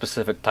meant a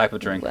specific type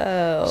of drink.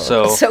 Whoa,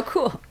 so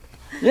cool.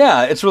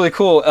 Yeah, it's really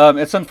cool.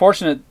 It's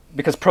unfortunate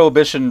because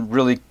Prohibition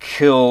really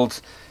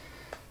killed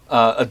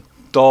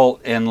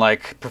adult and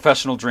like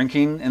professional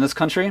drinking in this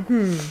country.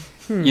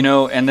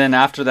 And then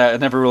after that,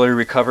 it never really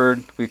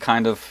recovered. We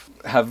kind of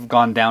have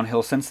gone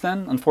downhill since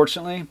then,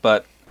 unfortunately.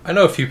 But I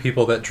know a few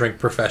people that drink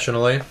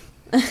professionally.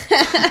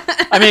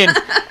 I mean,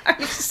 are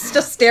you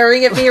still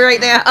staring at me right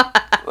now?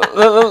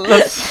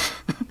 let's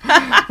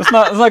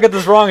not get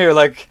this wrong here.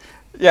 Like,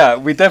 yeah,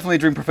 we definitely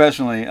drink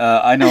professionally.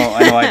 I know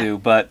I do,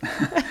 but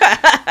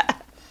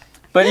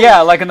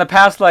yeah, like in the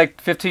past like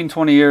 15,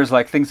 20 years,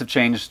 like things have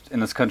changed in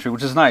this country,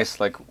 which is nice.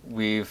 Like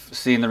we've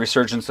seen the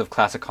resurgence of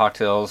classic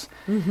cocktails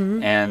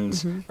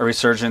and a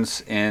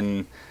resurgence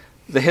in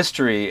the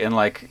history and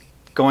like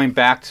going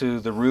back to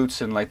the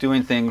roots and like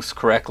doing things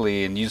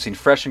correctly and using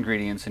fresh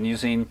ingredients and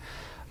using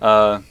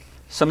some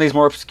of these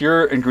more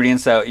obscure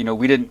ingredients that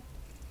we didn't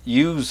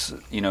use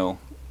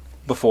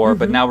before,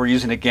 but now we're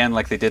using again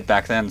like they did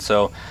back then.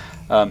 So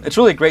it's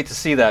really great to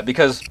see that,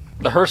 because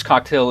the Hearst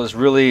cocktail is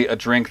really a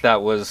drink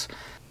that was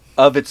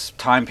of its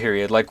time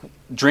period. Like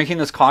drinking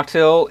this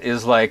cocktail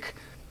is like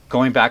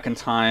going back in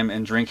time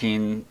and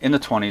drinking in the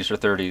 20s or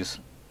 30s.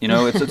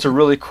 It's a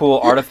really cool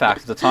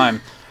artifact at the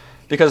time.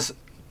 Because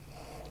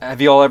have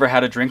you all ever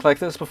had a drink like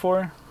this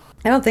before?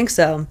 I don't think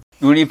so.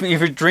 If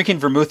you're drinking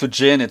vermouth with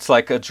gin, it's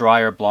like a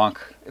drier blanc.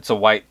 It's a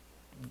white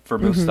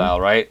vermouth style,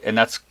 right? And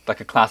that's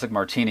like a classic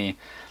martini.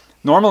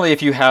 Normally,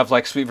 if you have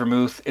like sweet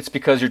vermouth, it's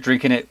because you're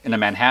drinking it in a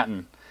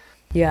Manhattan.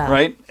 Yeah.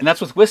 Right? And that's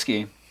with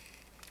whiskey.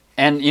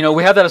 And,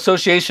 we have that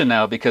association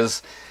now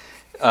because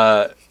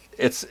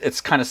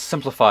it's kind of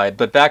simplified.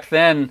 But back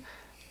then,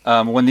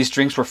 when these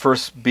drinks were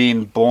first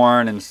being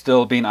born and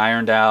still being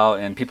ironed out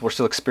and people were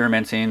still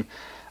experimenting,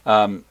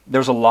 there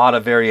was a lot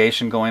of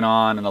variation going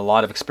on and a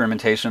lot of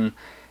experimentation.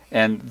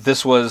 And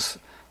this was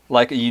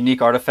like a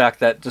unique artifact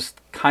that just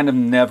kind of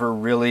never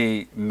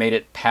really made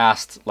it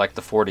past like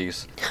the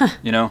 40s,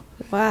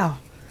 Wow.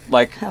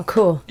 Like, how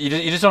cool. You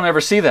just don't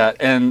ever see that.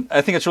 And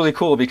I think it's really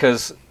cool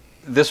because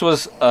this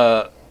is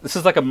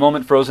like a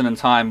moment frozen in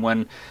time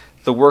when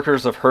the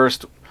workers of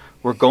Hearst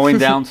were going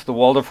down to the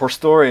Waldorf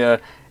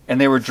Astoria and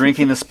they were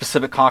drinking this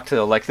specific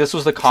cocktail. Like this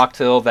was the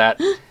cocktail that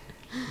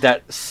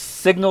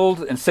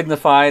signaled and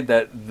signified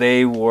that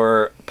they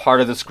were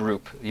part of this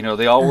group.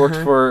 They all worked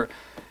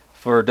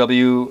for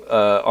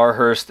W.R.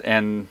 Hearst,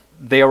 and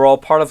they are all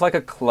part of like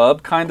a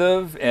club kind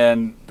of,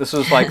 and this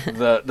was like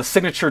the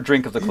signature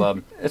drink of the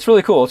club. It's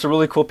really cool. It's a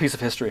really cool piece of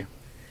history.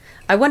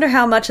 I wonder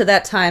how much of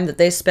that time that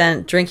they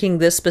spent drinking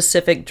this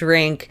specific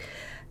drink,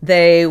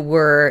 they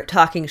were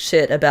talking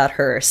shit about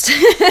Hearst.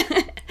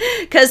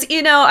 Because,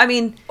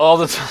 all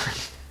the time.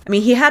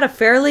 He had a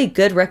fairly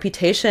good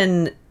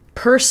reputation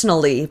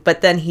personally,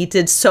 but then he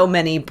did so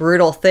many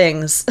brutal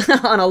things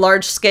on a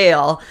large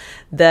scale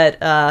that,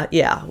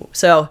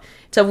 so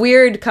it's a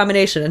weird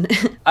combination.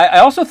 I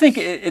also think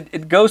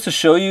it goes to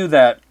show you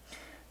that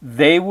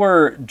they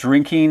were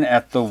drinking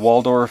at the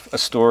Waldorf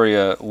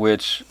Astoria,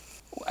 which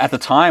at the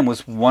time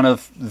was one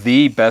of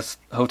the best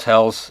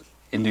hotels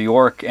in New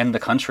York and the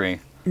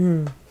country.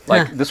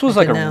 This was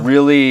like a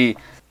really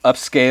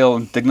upscale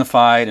and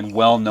dignified and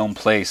well-known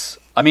place.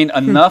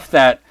 Enough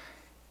that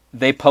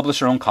they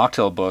published their own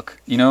cocktail book,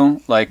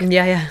 like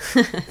Yeah.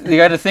 you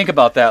got to think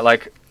about that.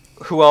 Like,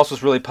 who else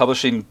was really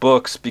publishing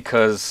books?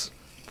 Because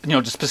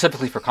just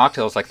specifically for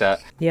cocktails like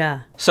that.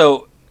 Yeah.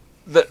 So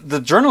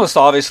the journalists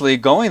obviously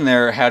going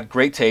there had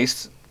great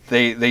taste.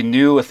 They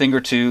knew a thing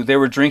or two. They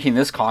were drinking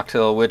this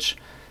cocktail, which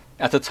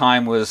at the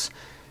time was,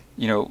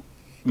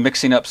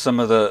 mixing up some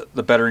of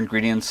the better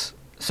ingredients.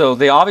 So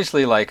they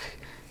obviously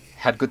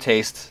had good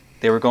taste.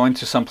 They were going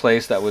to some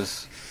place that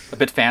was a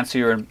bit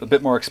fancier and a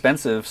bit more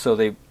expensive. So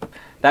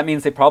that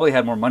means they probably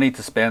had more money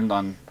to spend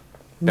on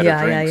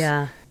better drinks.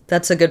 Yeah.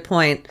 That's a good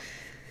point.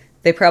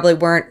 They probably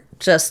weren't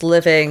just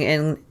living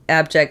in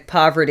abject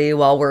poverty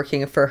while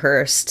working for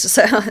Hearst.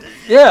 So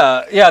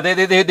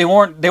they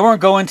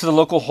weren't going to the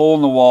local hole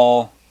in the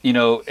wall,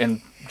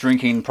 and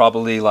drinking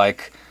probably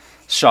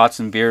shots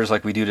and beers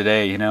like we do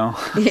today,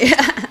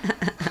 Yeah.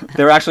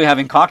 They were actually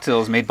having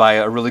cocktails made by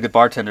a really good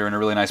bartender in a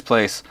really nice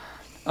place.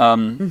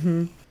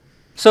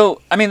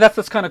 So I mean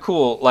that's kind of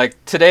cool.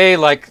 Today,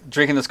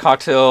 drinking this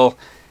cocktail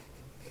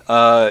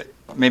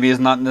maybe is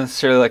not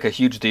necessarily a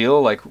huge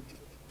deal,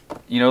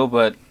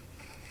 but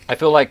I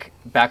feel like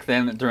back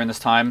then during this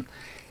time,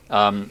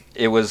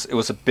 it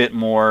was a bit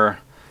more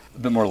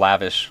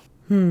lavish.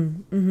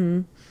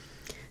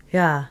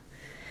 Yeah.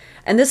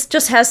 And this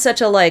just has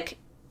such a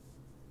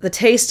the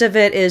taste of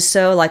it is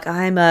so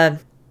I'm a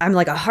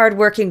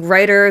hardworking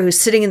writer who's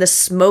sitting in the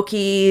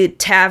smoky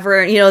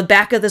tavern,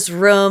 back of this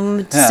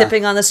room,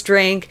 sipping on this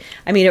drink.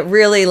 I mean, it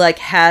really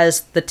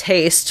has the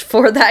taste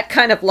for that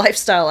kind of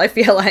lifestyle, I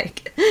feel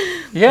like.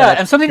 Yeah,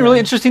 and something really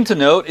interesting to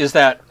note is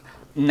that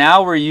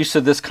now we're used to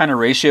this kind of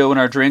ratio in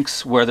our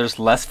drinks where there's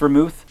less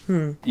vermouth.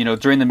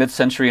 During the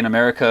mid-century in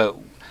America,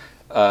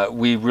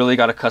 we really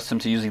got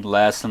accustomed to using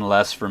less and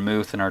less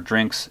vermouth in our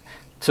drinks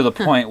to the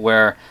point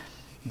where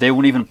they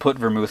wouldn't even put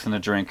vermouth in the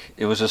drink.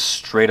 It was just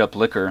straight up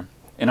liquor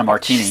in a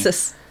martini,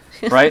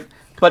 right?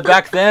 But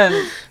back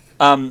then,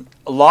 a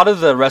lot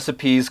of the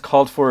recipes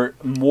called for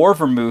more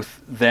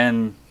vermouth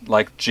than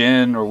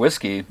gin or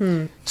whiskey.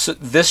 So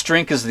this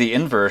drink is the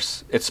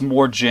inverse. It's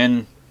more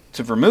gin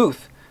to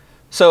vermouth.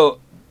 So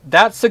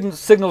that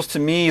signals to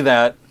me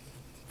that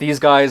these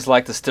guys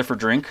liked a stiffer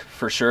drink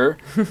for sure.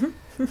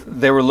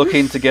 They were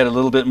looking to get a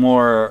little bit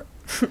more,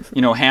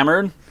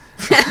 hammered.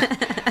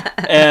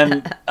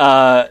 And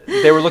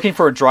they were looking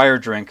for a drier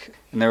drink,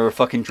 and they were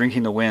fucking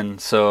drinking the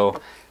wind. So,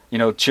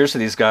 cheers to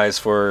these guys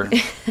for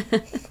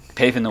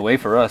paving the way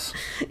for us.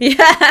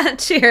 Yeah,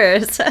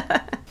 cheers.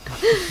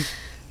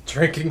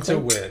 Drinking to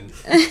win.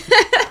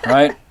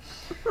 Right?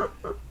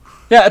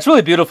 Yeah, it's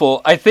really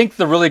beautiful. I think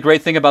the really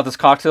great thing about this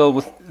cocktail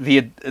with the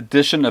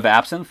addition of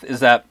absinthe is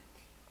that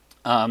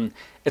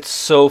it's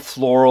so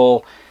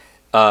floral,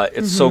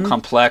 it's so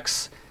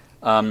complex,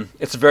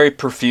 it's very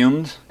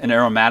perfumed and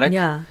aromatic.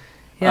 Yeah.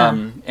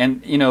 And,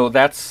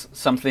 that's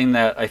something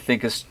that I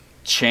think has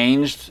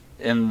changed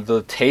in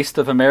the taste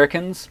of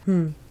Americans.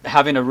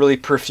 Having a really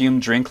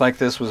perfumed drink like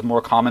this was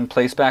more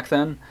commonplace back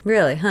then.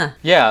 Really, huh?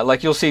 Yeah,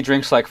 you'll see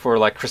drinks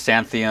for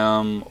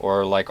chrysanthemum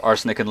or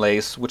arsenic and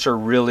lace, which are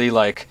really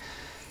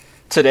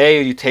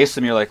today you taste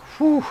them, you're like,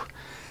 whew.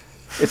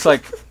 It's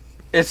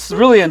it's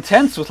really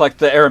intense with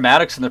the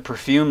aromatics and the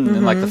perfume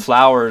and the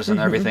flowers and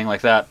everything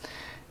like that.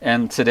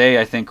 And today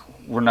I think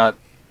we're not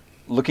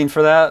looking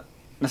for that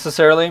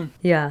necessarily.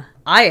 Yeah,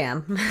 I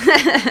am.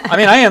 I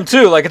mean, I am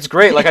too. It's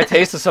great. I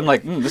taste this, I'm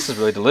like, this is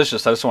really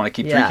delicious. I just want to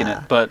keep drinking it.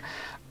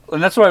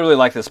 And that's why I really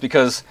like this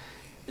because,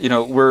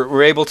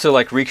 we're able to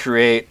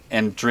recreate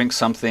and drink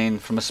something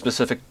from a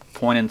specific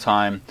point in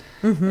time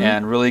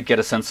and really get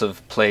a sense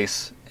of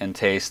place and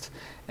taste.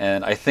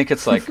 And I think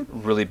it's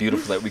really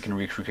beautiful that we can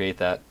recreate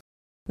that.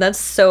 That's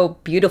so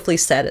beautifully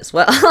said as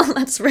well.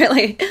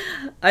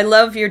 I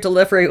love your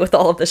delivery with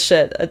all of this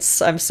shit.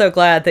 I'm so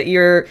glad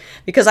that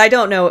because I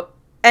don't know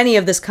any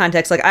of this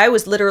context. I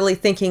was literally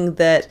thinking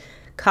that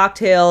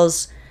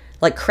cocktails,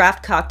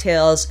 craft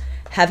cocktails,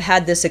 have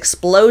had this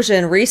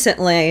explosion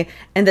recently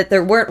and that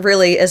there weren't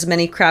really as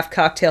many craft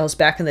cocktails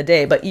back in the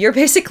day. But you're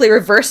basically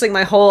reversing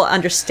my whole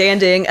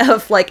understanding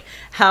of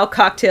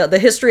the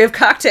history of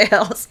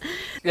cocktails.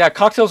 Yeah,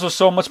 cocktails were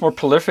so much more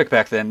prolific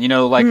back then.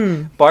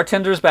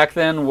 Bartenders back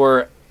then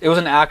it was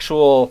an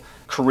actual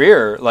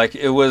career.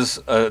 It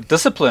was a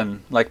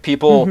discipline.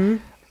 People,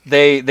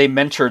 they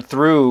mentored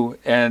through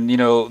and,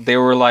 they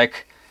were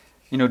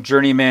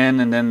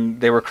journeymen and then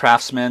they were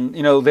craftsmen.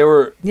 They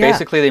were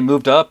basically, they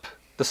moved up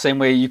the same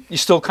way you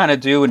still kind of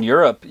do in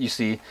Europe, you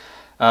see.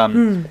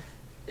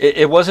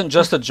 It wasn't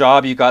just a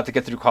job you got to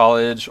get through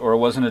college, or it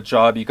wasn't a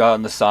job you got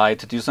on the side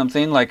to do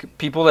something.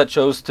 People that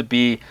chose to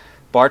be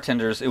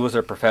bartenders, it was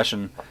their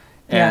profession.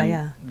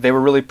 And they were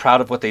really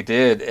proud of what they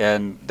did,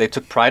 and they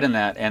took pride in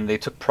that, and they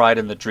took pride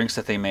in the drinks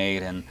that they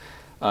made,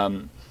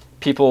 and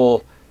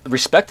people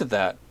respected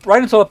that.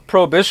 Right until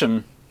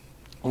Prohibition,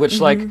 which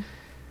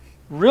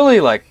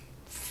really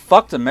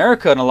fucked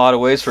America in a lot of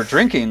ways for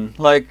drinking.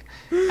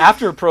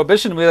 After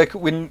Prohibition, we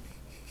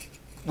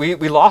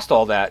lost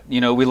all that.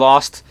 We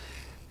lost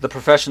the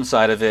profession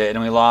side of it,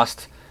 and we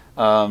lost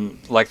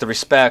the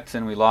respect,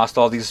 and we lost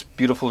all these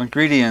beautiful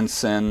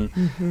ingredients, and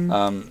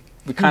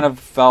we kind of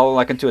fell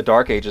into a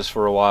dark ages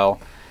for a while.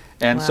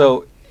 And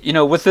so,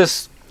 with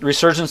this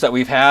resurgence that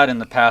we've had in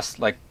the past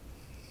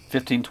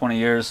 15, 20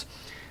 years,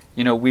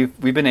 we've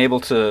been able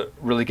to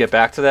really get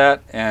back to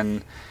that.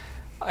 And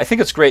I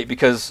think it's great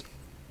because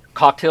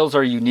cocktails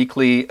are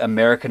uniquely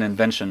American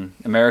invention.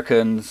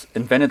 Americans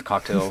invented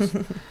cocktails.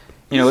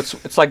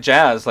 It's like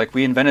jazz, like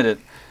we invented it.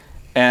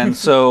 And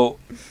so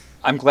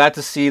I'm glad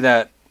to see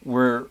that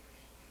we're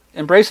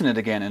embracing it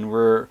again, and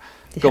we're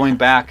going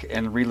back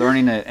and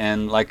relearning it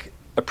and like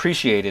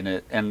appreciating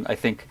it. And I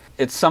think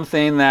it's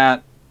something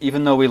that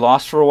even though we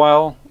lost for a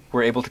while,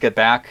 we're able to get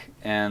back.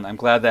 And I'm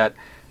glad that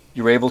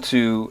you were able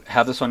to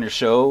have this on your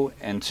show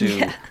and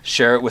to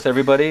share it with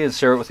everybody and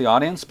share it with the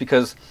audience,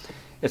 because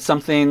it's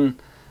something,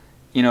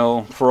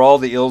 for all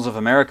the ills of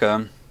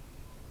America,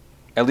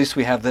 at least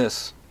we have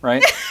this,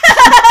 right?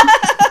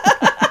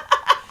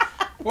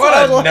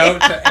 What a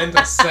note to end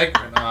a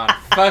segment on.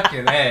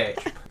 Fucking A.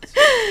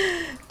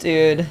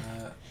 Dude.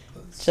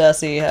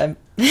 Jesse,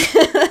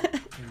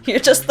 you're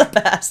just the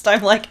best.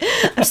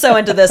 I'm so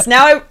into this.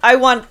 Now I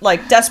want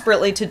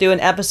desperately to do an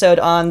episode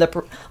on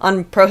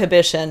on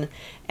Prohibition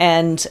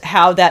and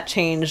how that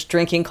changed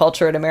drinking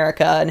culture in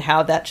America and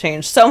how that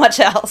changed so much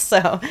else.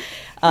 So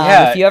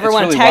if you ever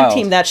want to tag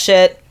team that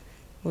shit,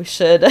 we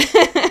should.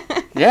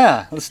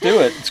 Yeah, let's do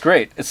it. It's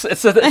great. It's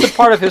a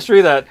part of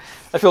history that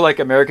I feel like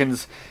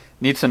Americans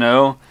need to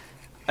know.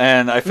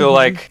 And I feel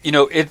like,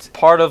 it's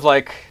part of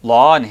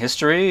law and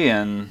history,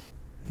 and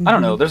I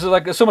don't know. There's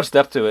so much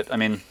depth to it. I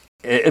mean,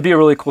 it'd be a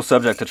really cool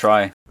subject to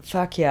try.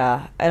 Fuck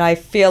yeah. And I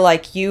feel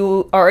like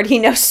you already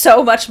know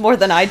so much more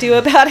than I do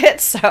about it.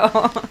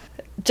 So,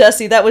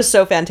 Jesse, that was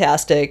so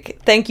fantastic.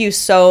 Thank you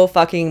so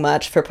fucking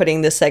much for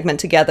putting this segment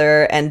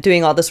together and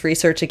doing all this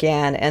research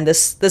again. And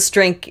this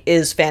drink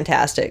is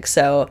fantastic.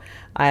 So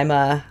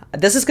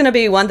this is going to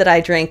be one that I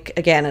drink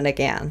again and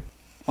again.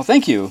 Well,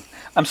 thank you.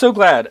 I'm so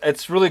glad.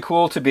 It's really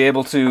cool to be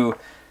able to,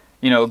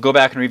 go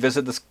back and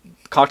revisit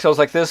cocktails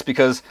like this,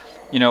 because,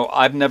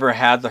 I've never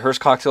had the Hearst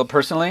cocktail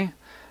personally.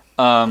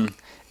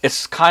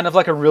 It's kind of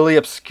like a really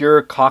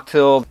obscure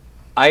cocktail.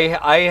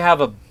 I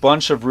have a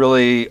bunch of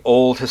really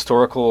old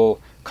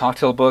historical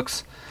cocktail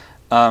books,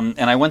 and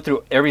I went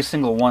through every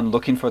single one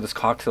looking for this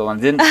cocktail,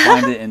 and didn't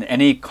find it in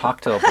any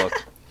cocktail book.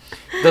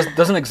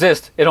 Doesn't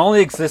exist. It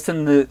only exists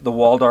in the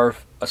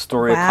Waldorf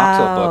Astoria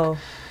cocktail book.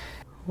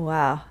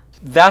 Wow.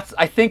 That,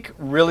 I think,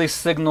 really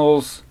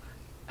signals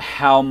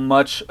how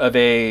much of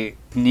a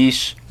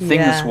niche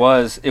thing this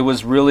was. It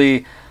was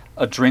really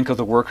a drink of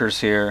the workers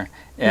here,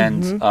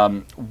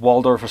 and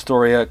Waldorf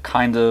Astoria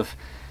kind of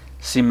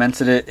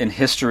cemented it in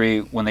history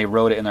when they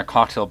wrote it in their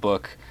cocktail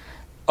book.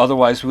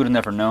 Otherwise, we would have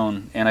never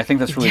known. And I think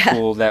that's really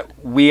cool that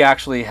we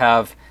actually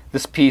have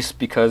this piece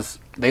because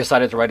they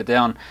decided to write it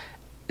down.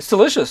 It's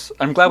delicious.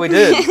 I'm glad we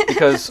did,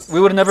 because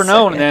we would have never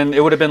known, and it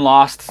would have been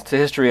lost to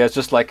history as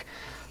just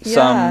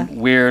some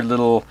weird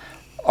little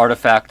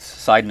artifact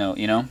side note,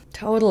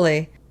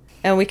 Totally.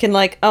 And we can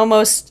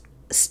almost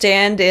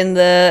stand in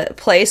the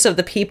place of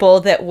the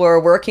people that were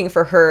working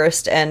for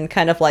Hearst and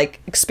kind of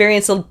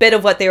experience a bit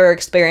of what they were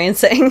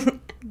experiencing.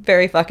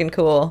 Very fucking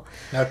cool.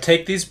 Now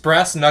take these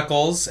brass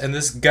knuckles and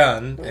this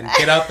gun and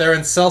get out there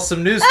and sell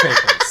some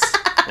newspapers.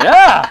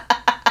 Yeah.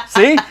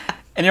 See?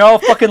 And you're all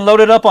fucking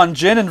loaded up on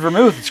gin and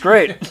vermouth. It's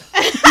great.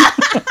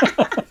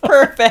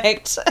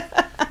 Perfect.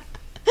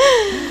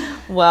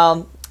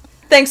 Well,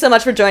 thanks so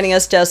much for joining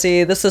us,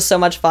 Jesse. This is so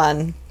much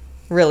fun.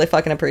 Really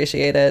fucking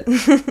appreciate it.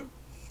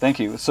 Thank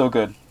you. It's so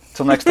good.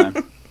 Till next time.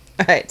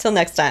 All right. Till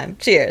next time.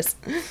 Cheers.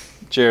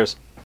 Cheers.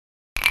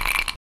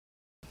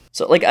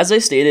 So, as I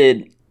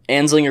stated,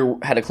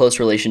 Anslinger had a close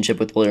relationship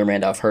with William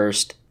Randolph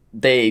Hearst.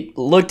 They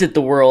looked at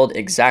the world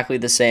exactly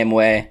the same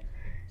way.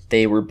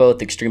 They were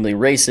both extremely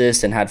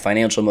racist and had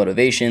financial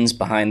motivations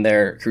behind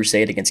their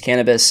crusade against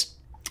cannabis.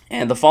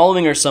 And the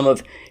following are some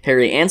of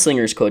Harry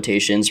Anslinger's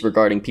quotations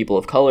regarding people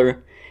of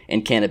color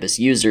and cannabis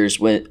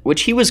users,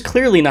 which he was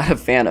clearly not a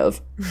fan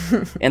of.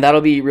 And that'll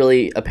be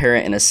really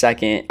apparent in a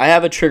second. I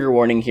have a trigger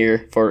warning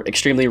here for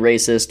extremely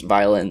racist,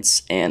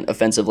 violence, and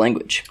offensive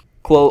language.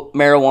 Quote,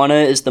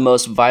 "Marijuana is the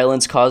most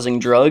violence-causing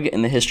drug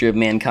in the history of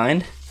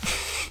mankind."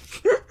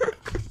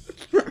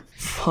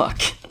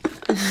 Fuck.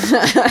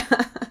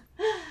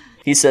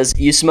 He says,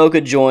 "You smoke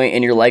a joint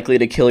and you're likely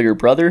to kill your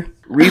brother.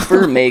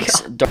 Reefer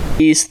makes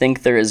darkies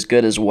think they're as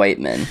good as white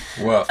men."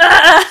 Woof.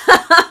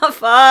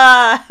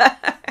 Fuck.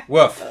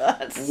 Woof.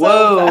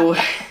 Whoa.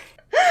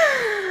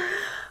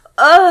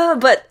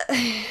 But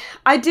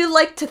I do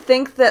like to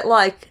think that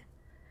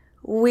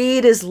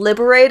weed is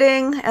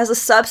liberating as a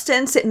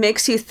substance. It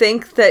makes you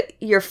think that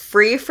you're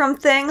free from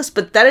things,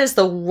 but that is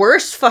the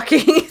worst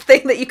fucking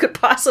thing that you could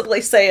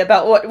possibly say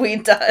about what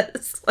weed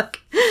does.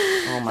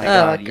 Oh my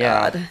god,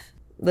 yeah.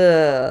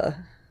 Ugh.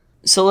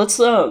 So let's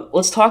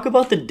talk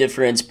about the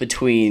difference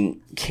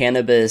between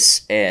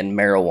cannabis and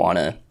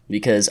marijuana,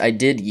 because I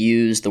did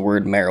use the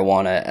word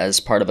marijuana as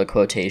part of a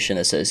quotation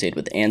associated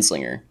with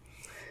Anslinger.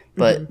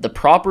 But the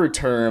proper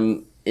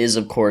term is,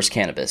 of course,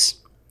 cannabis.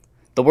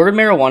 The word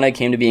marijuana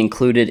came to be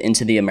included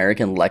into the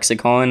American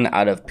lexicon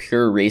out of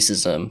pure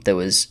racism that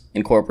was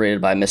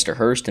incorporated by Mr.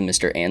 Hearst and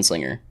Mr.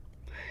 Anslinger.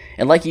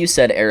 And like you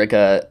said,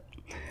 Erica,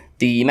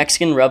 The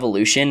Mexican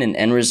Revolution and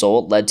end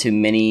result led to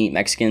many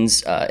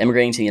Mexicans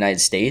immigrating to the United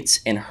States,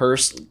 and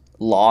Hearst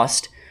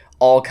lost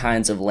all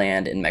kinds of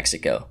land in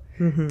Mexico.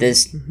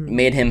 This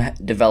made him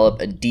develop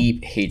a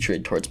deep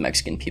hatred towards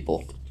Mexican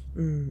people.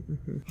 In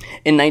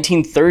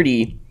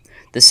 1930,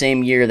 the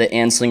same year that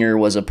Anslinger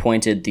was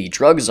appointed the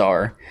drug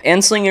czar,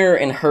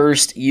 Anslinger and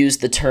Hearst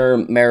used the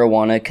term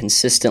marijuana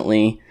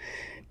consistently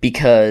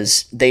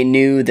because they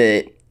knew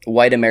that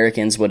white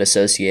Americans would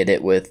associate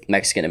it with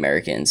Mexican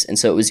Americans, and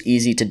so it was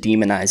easy to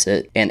demonize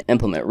it and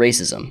implement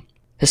racism.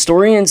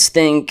 Historians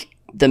think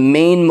the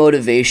main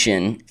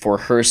motivation for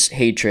Hearst's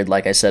hatred,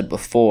 like I said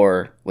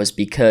before, was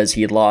because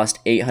he had lost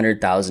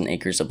 800,000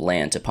 acres of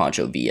land to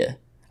Pancho Villa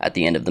at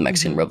the end of the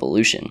Mexican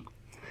Revolution.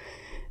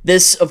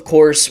 This, of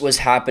course, was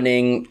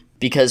happening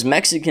because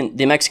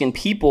the Mexican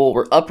people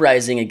were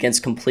uprising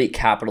against complete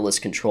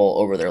capitalist control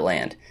over their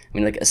land. I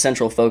mean, like, a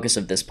central focus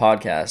of this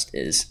podcast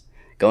is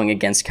going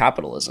against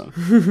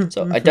capitalism.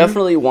 So I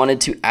definitely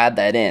wanted to add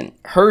that in.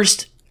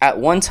 Hearst, at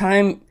one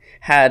time,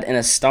 had an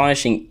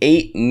astonishing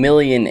 8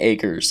 million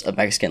acres of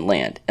Mexican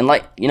land. And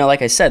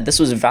like I said, this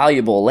was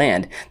valuable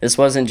land. This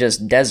wasn't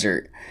just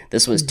desert.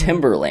 This was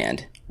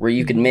timberland where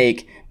you could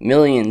make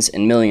millions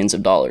and millions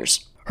of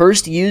dollars.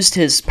 Hearst used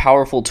his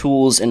powerful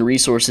tools and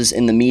resources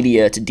in the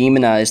media to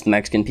demonize the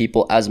Mexican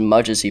people as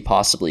much as he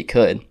possibly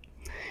could.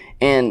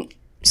 And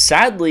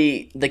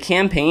sadly, the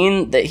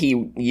campaign that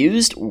he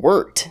used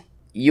worked.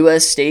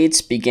 U.S.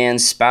 states began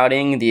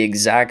spouting the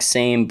exact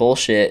same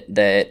bullshit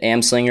that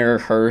Anslinger,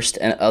 Hearst,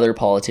 and other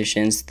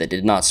politicians that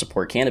did not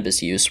support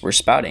cannabis use were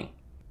spouting.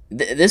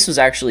 This was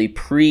actually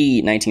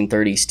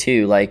pre-1930s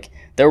too. Like,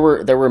 there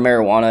were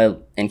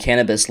marijuana and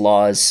cannabis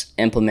laws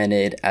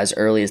implemented as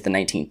early as the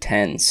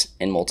 1910s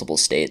in multiple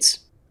states.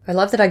 I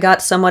love that I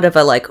got somewhat of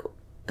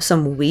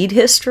some weed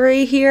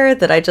history here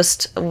that I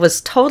just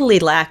was totally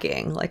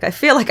lacking. Like, I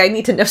feel like I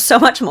need to know so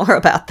much more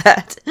about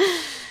that.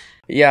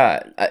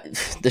 Yeah,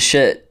 the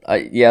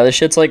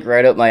shit's like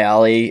right up my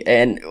alley.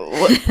 And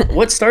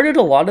what started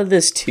a lot of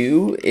this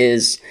too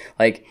is,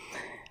 like,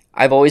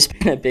 I've always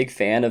been a big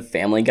fan of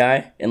Family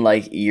Guy, and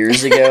like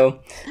years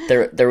ago,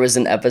 there was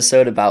an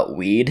episode about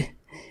weed,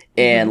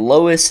 and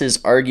Lois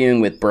is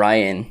arguing with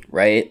Brian,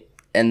 right?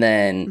 And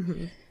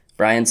then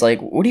Brian's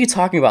like, "What are you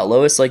talking about,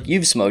 Lois? Like,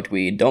 you've smoked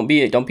weed. Don't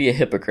be a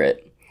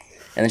hypocrite."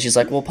 And then she's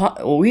like,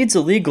 "Well, weed's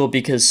illegal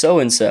because so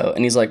and so."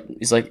 And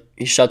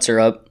he shuts her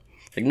up.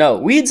 Like, no,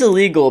 weed's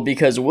illegal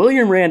because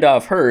William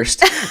Randolph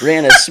Hearst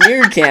ran a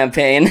smear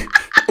campaign.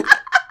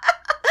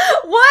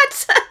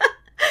 What?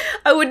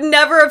 I would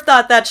never have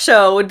thought that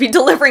show would be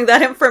delivering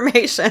that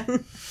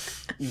information.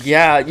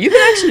 Yeah, you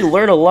can actually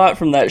learn a lot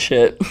from that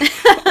shit.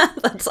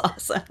 That's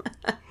awesome.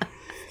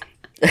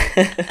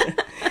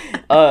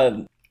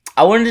 I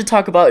wanted to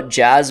talk about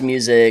jazz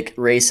music,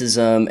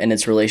 racism, and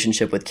its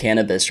relationship with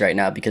cannabis right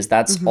now, because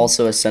that's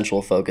also a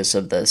central focus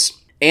of this.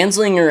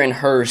 Anslinger and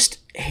Hearst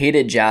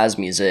hated jazz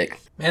music.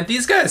 Man,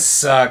 these guys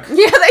suck.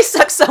 Yeah, they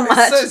suck so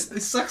much. They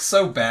suck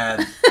so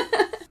bad.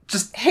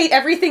 Just hate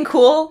everything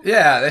cool.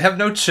 Yeah, they have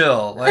no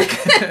chill. Like,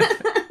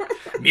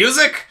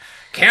 music?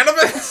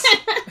 Cannabis?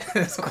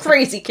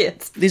 Crazy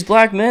kids. These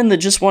black men that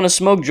just want to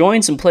smoke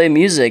joints and play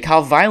music.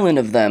 How violent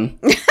of them.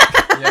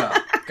 Yeah,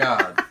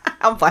 God.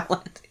 How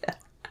violent.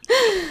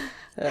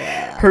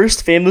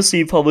 Hearst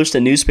famously published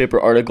a newspaper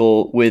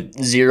article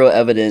with zero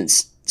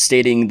evidence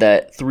stating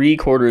that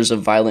 3/4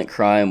 of violent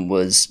crime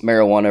was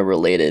marijuana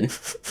related.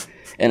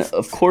 And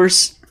of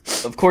course,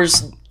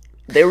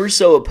 they were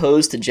so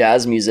opposed to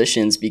jazz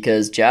musicians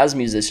because jazz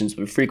musicians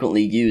would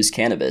frequently use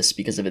cannabis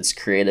because of its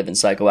creative and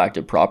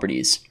psychoactive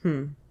properties.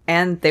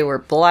 And they were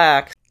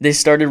black. They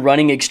started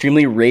running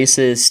extremely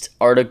racist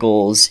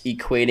articles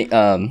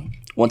equating,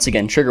 once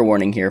again, trigger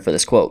warning here for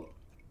this quote.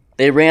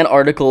 They ran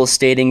articles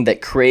stating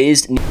that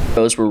crazed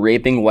Negroes were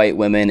raping white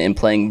women and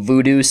playing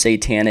voodoo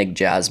satanic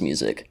jazz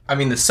music. I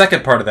mean, the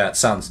second part of that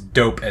sounds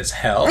dope as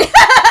hell.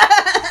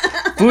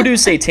 Voodoo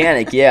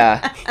satanic,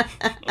 yeah.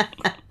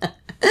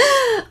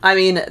 I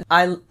mean,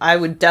 I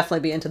would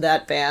definitely be into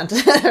that band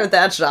or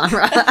that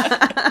genre.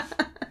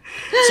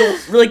 So,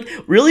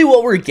 really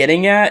what we're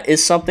getting at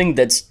is something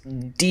that's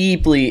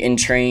deeply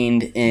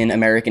entrained in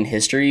American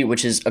history,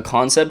 which is a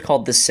concept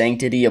called the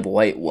sanctity of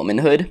white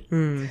womanhood.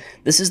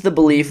 This is the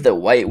belief that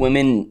white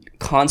women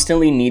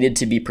constantly needed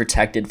to be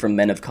protected from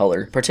men of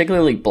color,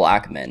 particularly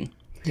black men.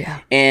 Yeah.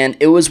 And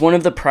it was one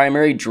of the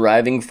primary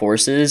driving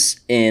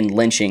forces in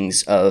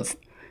lynchings of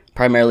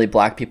primarily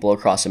black people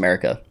across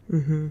America.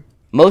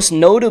 Most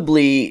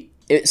notably,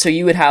 so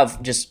you would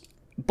have just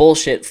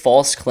bullshit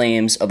false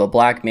claims of a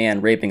black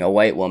man raping a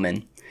white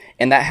woman,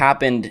 and that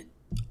happened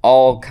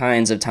all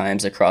kinds of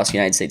times across the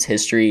United States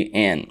history,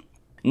 and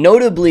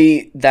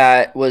notably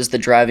that was the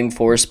driving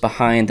force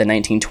behind the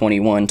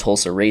 1921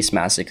 Tulsa Race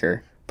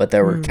Massacre, but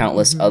there were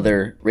countless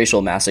other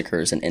racial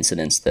massacres and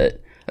incidents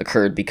that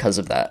occurred because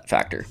of that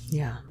factor.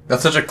 Yeah.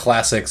 That's such a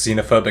classic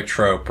xenophobic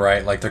trope,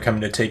 right? Like, they're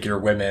coming to take your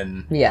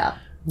women. Yeah.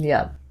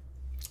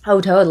 Oh,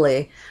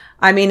 totally.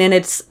 I mean, and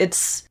it's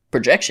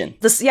projection.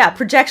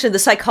 Projection. The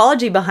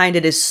psychology behind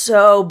it is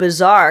so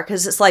bizarre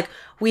because it's like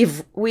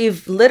we've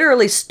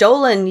literally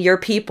stolen your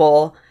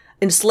people,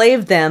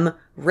 enslaved them,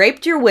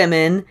 raped your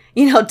women,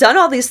 done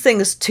all these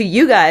things to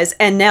you guys,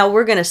 and now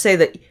we're going to say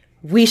that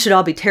we should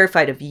all be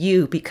terrified of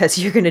you because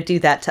you're going to do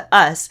that to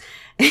us.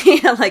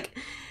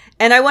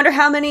 And I wonder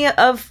how many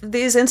of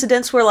these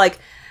incidents were like,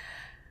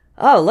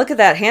 oh, look at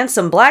that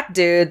handsome black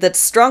dude that's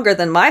stronger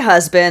than my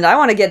husband. I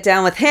want to get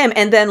down with him.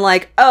 And then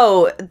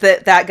oh,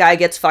 that guy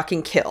gets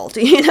fucking killed.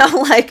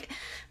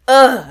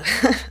 Ugh.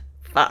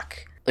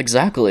 Fuck.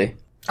 Exactly.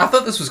 I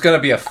thought this was going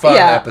to be a fun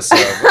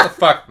episode. What the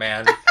fuck,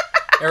 man?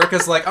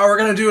 Erica's like, oh, we're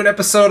going to do an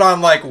episode on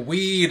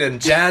weed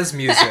and jazz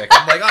music.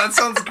 I'm like, oh, that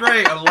sounds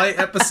great. A light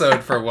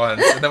episode for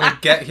once. And then we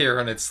get here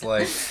and it's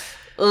like,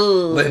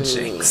 ooh.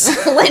 Lynchings.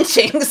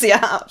 Lynchings,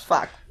 yeah.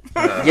 Fuck.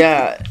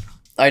 Yeah,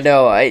 I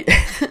know.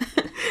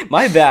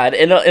 My bad.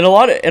 In a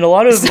lot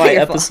of my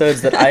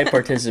episodes that I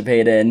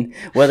participate in,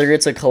 whether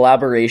it's a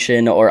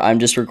collaboration or I'm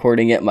just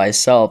recording it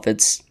myself,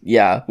 it's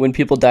when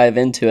people dive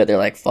into it, they're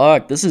like,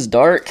 "Fuck, this is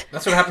dark."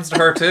 That's what happens to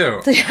her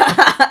too.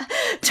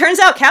 Turns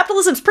out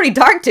capitalism's pretty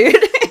dark, dude.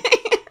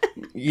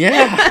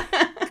 Yeah.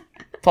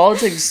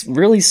 Politics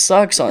really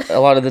sucks a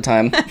lot of the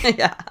time.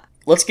 Yeah.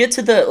 Let's get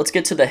to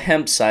the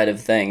hemp side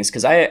of things,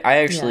 because I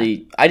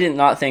did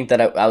not think that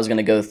I was going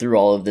to go through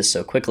all of this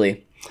so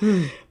quickly.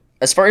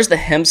 As far as the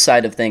hemp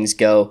side of things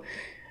go,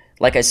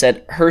 like I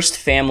said, Hearst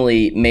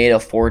family made a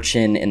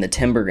fortune in the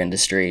timber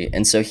industry,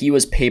 and so he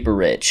was paper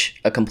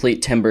rich, a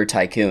complete timber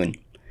tycoon.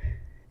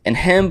 And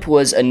hemp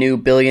was a new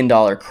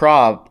billion-dollar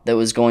crop that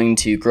was going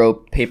to grow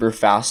paper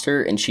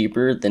faster and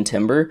cheaper than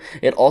timber.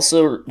 It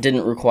also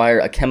didn't require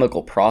a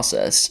chemical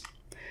process.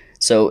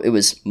 So it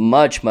was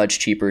much, much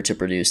cheaper to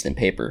produce than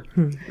paper.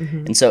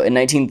 Mm-hmm. And so in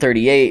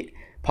 1938,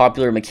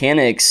 Popular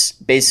Mechanics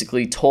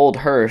basically told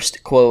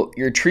Hearst, quote,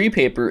 "Your tree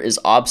paper is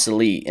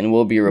obsolete and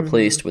will be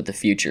replaced with the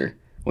future,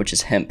 which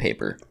is hemp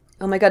paper."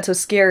 Oh my God, so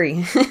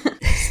scary.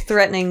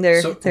 Threatening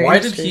their why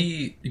industry. Did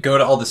he go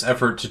to all this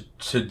effort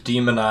to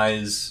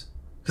demonize...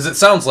 Because it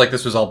sounds like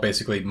this was all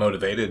basically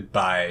motivated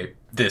by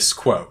this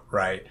quote,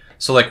 right?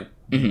 So,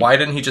 why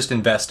didn't he just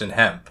invest in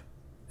hemp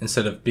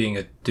instead of being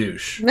a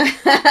douche?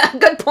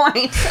 Good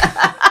point.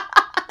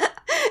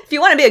 If you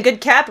want to be a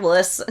good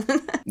capitalist.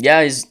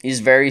 Yeah, he's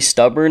very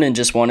stubborn and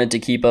just wanted to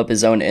keep up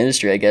his own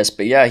industry, I guess.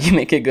 But yeah, you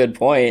make a good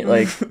point.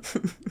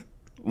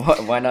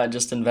 Why not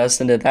just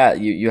invest into that?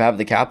 You have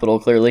the capital,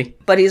 clearly.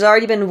 But he's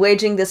already been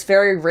waging this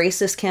very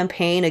racist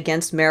campaign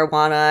against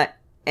marijuana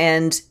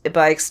and,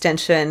 by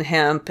extension,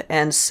 hemp.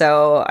 And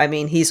so, I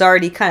mean, he's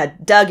already kind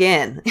of dug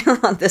in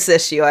on this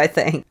issue, I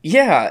think.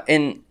 Yeah,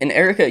 and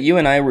Erica, you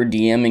and I were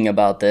DMing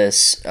about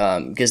this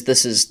because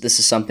this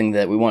is something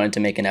that we wanted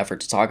to make an effort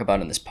to talk about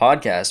in this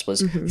podcast.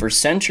 Was for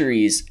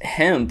centuries,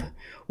 hemp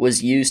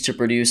was used to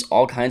produce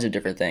all kinds of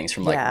different things,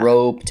 from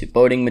rope to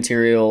boating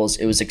materials.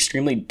 It was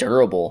extremely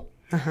durable.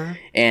 Uh-huh.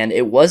 And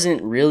it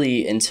wasn't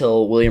really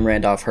until William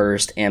Randolph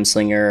Hearst,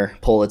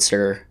 Amslinger,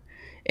 Pulitzer,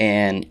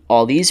 and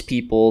all these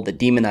people that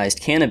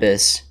demonized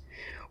cannabis,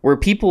 where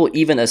people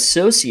even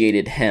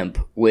associated hemp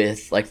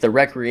with the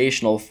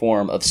recreational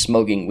form of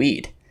smoking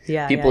weed.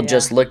 People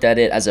just looked at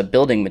it as a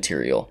building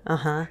material.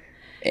 Uh-huh.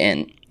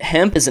 And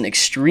hemp is an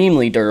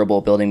extremely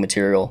durable building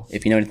material.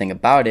 If you know anything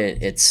about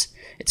it, it's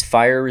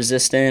fire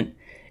resistant.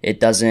 It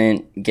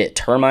doesn't get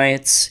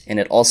termites, and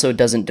it also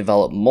doesn't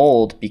develop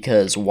mold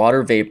because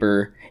water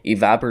vapor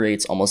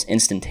evaporates almost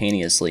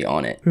instantaneously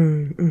on it.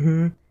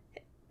 Mm-hmm.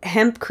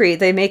 Hempcrete,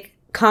 they make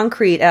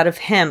concrete out of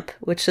hemp,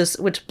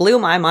 which blew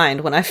my mind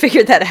when I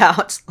figured that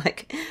out.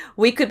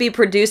 We could be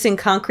producing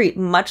concrete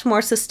much more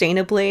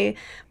sustainably.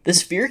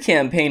 This fear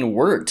campaign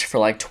worked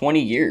for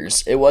 20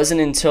 years. It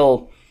wasn't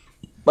until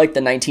the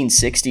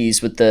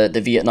 1960s with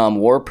the Vietnam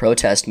War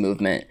protest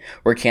movement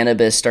where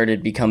cannabis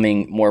started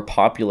becoming more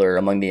popular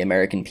among the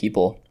American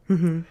people.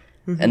 Mm-hmm.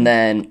 Mm-hmm. And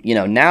then,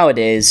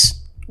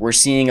 nowadays we're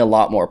seeing a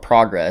lot more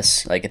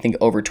progress. I think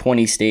over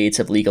 20 states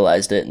have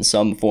legalized it in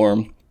some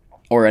form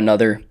or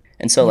another.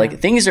 And so,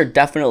 things are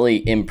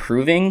definitely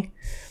improving,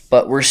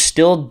 but we're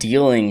still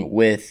dealing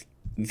with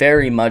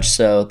very much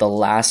so the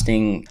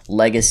lasting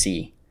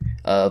legacy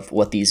of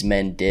what these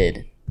men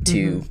did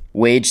to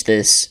wage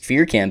this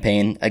fear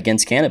campaign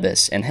against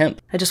cannabis and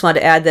hemp. I just wanted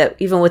to add that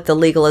even with the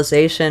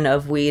legalization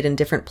of weed in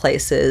different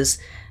places,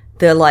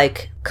 the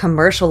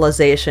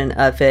commercialization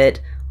of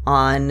it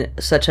on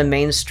such a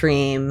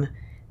mainstream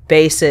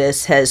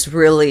basis has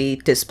really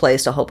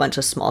displaced a whole bunch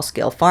of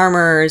small-scale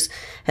farmers,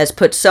 has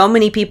put so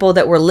many people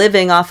that were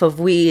living off of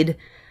weed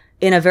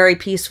in a very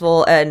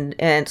peaceful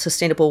and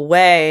sustainable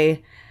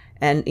way,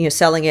 and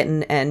selling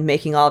it and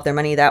making all of their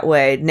money that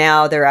way.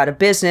 Now they're out of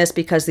business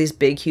because these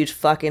big, huge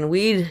fucking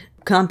weed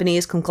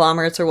companies,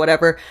 conglomerates or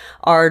whatever,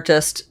 are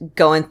just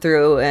going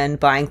through and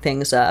buying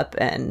things up,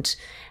 and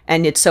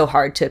it's so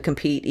hard to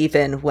compete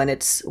even when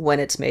it's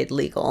made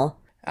legal.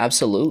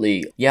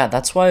 Absolutely. Yeah,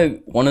 that's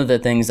why one of the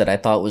things that I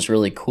thought was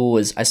really cool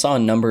is I saw a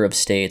number of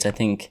states, I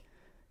think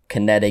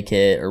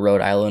Connecticut or Rhode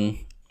Island,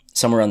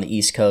 somewhere on the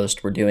East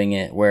Coast, were doing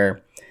it,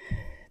 where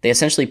they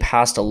essentially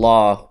passed a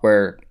law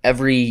where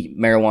every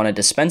marijuana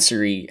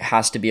dispensary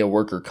has to be a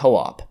worker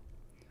co-op.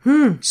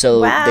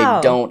 So Wow.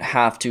 they don't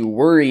have to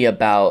worry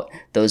about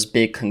those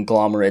big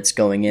conglomerates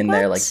going in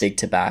there like big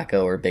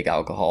tobacco or big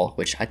alcohol,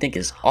 which I think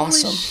is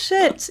awesome. Holy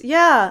shit.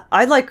 Yeah.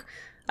 I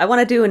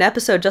want to do an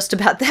episode just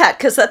about that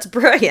because that's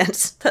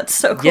brilliant. That's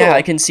so cool. Yeah,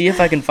 I can see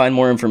if I can find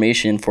more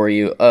information for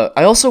you.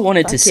 I also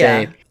wanted to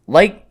say, yeah.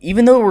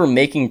 Even though we're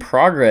making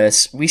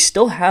progress, we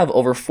still have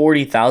over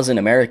 40,000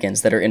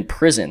 Americans that are in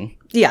prison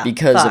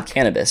because of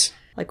cannabis.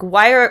 Like,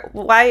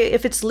 why,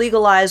 if it's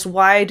legalized,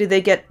 why do they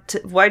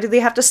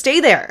have to stay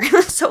there?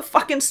 It's so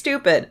fucking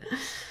stupid.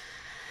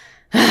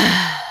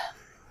 Because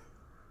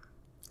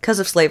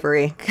of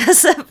slavery,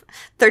 because of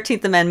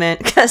 13th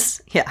Amendment,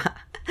 because,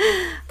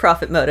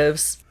 profit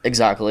motives.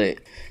 Exactly.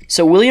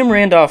 So William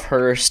Randolph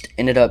Hearst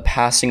ended up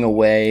passing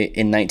away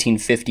in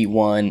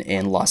 1951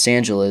 in Los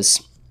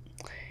Angeles.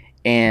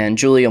 And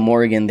Julia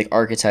Morgan, the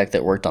architect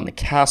that worked on the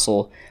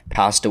castle,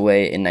 passed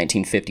away in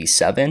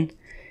 1957.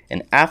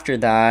 And after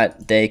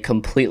that, they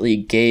completely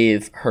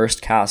gave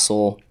Hearst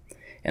Castle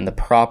and the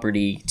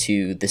property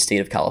to the state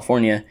of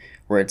California,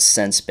 where it's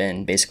since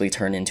been basically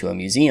turned into a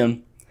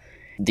museum.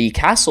 The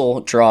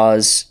castle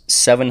draws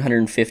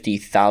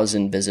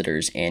 750,000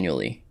 visitors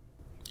annually,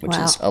 which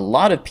is a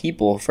lot of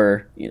people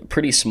for a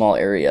pretty small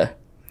area.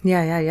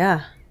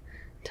 Yeah.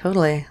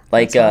 Totally.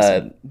 Like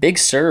awesome. Big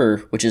Sur,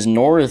 which is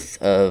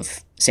north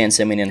of San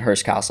Simeon and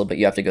Hearst Castle, but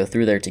you have to go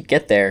through there to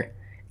get there,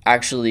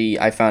 actually,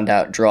 I found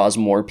out, draws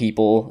more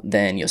people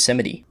than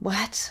Yosemite.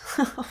 What?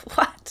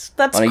 What?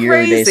 That's on a crazy.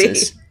 yearly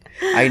basis.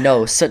 I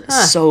know,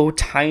 so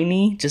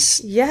tiny.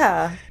 Just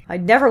yeah, I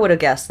never would have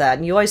guessed that.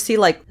 And you always see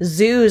like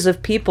zoos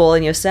of people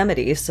in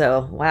Yosemite.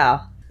 So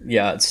wow.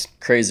 Yeah, it's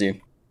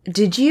crazy.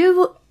 Did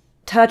you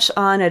touch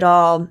on at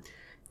all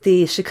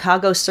the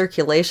Chicago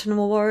circulation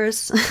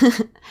wars?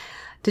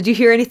 Did you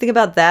hear anything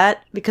about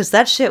that? Because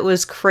that shit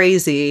was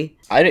crazy.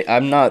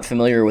 I'm not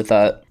familiar with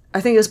that. I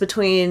think it was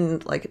between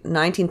like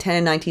 1910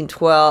 and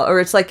 1912,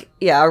 or it's like,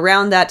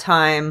 around that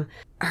time.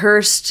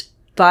 Hearst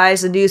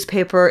buys a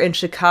newspaper in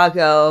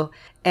Chicago,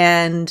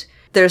 and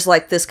there's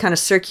like this kind of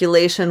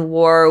circulation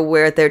war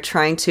where they're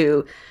trying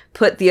to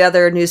put the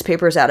other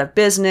newspapers out of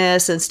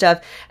business and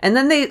stuff. And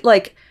then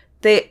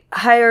they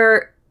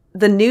hire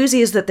the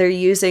newsies that they're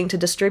using to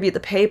distribute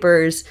the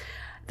papers.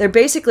 They're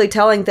basically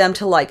telling them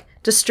to like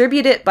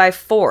distribute it by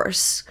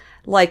force.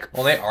 Like,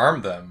 well, they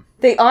armed them.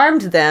 They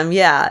armed them,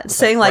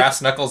 saying like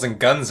brass knuckles and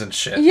guns and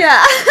shit.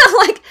 Yeah,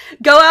 like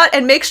go out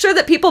and make sure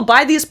that people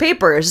buy these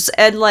papers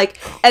and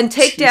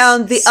take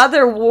down the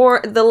other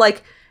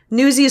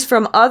newsies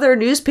from other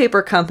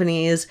newspaper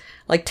companies,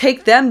 like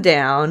take them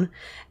down.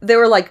 There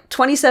were like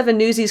 27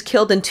 newsies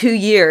killed in 2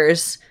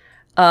 years.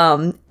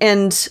 And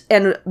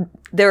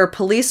there were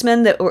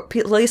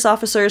police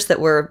officers that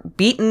were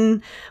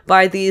beaten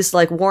by these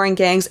like warring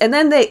gangs. And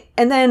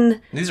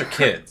then these are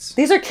kids.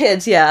 These are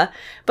kids, yeah.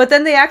 But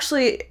then they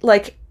actually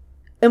like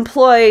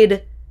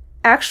employed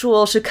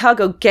actual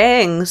Chicago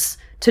gangs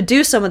to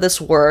do some of this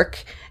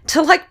work,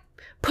 to like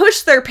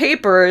push their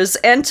papers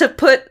and to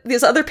put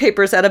these other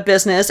papers out of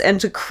business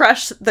and to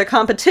crush the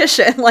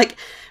competition. Like,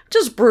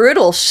 just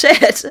brutal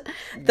shit.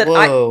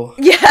 Whoa.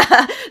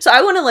 So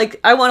I want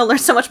to learn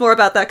so much more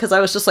about that, because I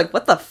was just like,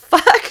 what the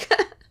fuck?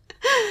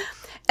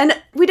 And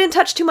we didn't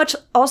touch too much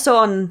also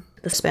on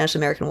the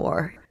Spanish-American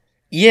War.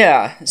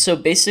 Yeah, so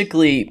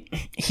basically,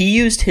 he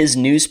used his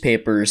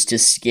newspapers to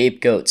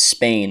scapegoat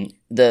Spain.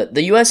 The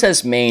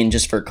USS Maine,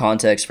 just for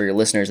context for your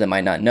listeners that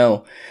might not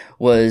know,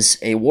 was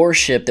a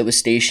warship that was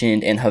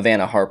stationed in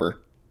Havana Harbor.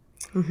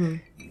 Mm-hmm.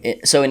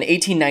 So in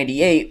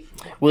 1898,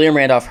 William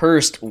Randolph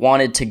Hearst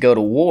wanted to go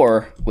to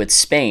war with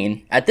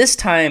Spain. At this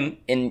time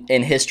in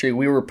history,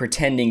 we were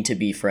pretending to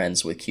be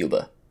friends with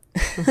Cuba.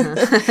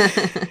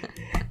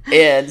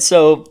 And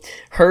so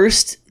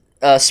Hearst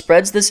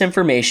spreads this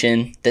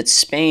information that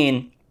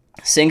Spain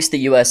sinks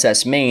the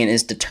USS Maine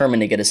is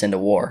determined to get us into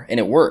war. And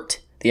it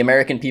worked. The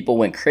American people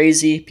went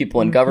crazy.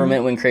 People in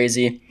government went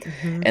crazy.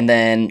 Mm-hmm. And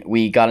then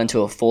we got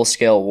into a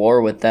full-scale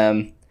war with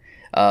them.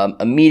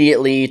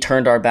 Immediately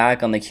turned our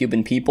back on the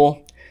Cuban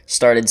people.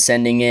 Started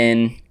sending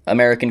in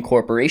American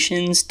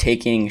corporations,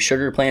 taking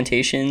sugar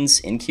plantations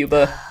in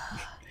Cuba.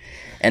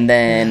 And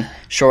then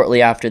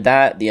shortly after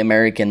that, the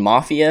American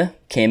mafia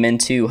came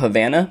into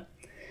Havana.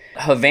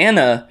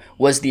 Havana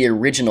was the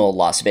original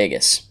Las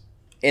Vegas.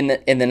 In the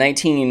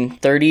 1930s,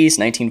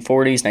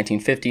 1940s,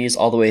 1950s,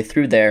 all the way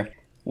through there,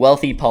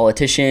 wealthy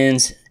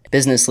politicians,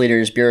 business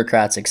leaders,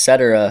 bureaucrats,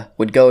 etc.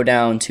 would go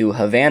down to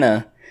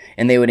Havana,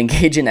 and they would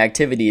engage in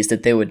activities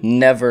that they would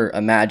never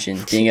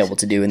imagine being able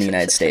to do in the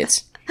United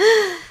States.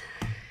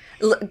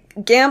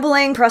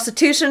 Gambling,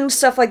 prostitution,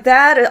 stuff like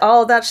that,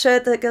 all of that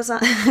shit that goes on.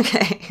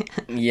 Okay.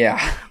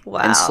 Yeah.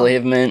 Wow.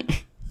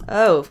 Enslavement.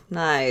 Oh,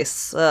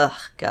 nice. Ugh,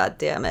 god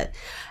damn it.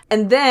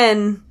 And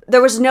then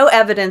there was no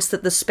evidence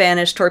that the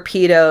Spanish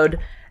torpedoed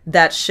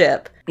that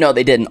ship. No,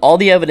 they didn't. All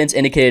the evidence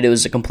indicated it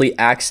was a complete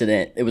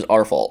accident. It was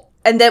our fault.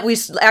 and that we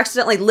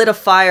accidentally lit a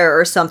fire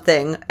or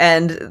something,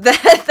 and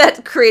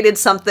that created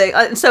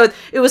something. So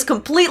it was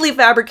completely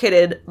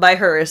fabricated by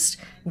Hearst,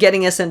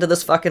 getting us into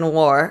this fucking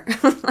war.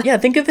 Yeah,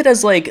 think of it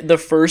as like the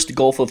first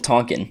Gulf of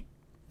Tonkin.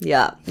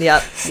 Yeah.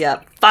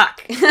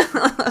 Fuck.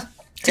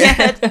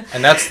 Damn it.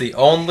 And that's the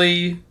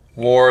only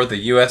war the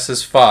U.S.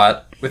 has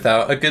fought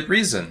without a good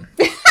reason.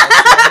 That's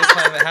the only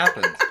time it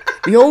happened.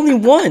 The only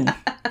one.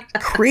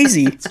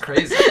 Crazy. It's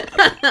crazy.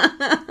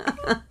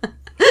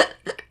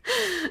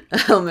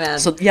 Oh, man.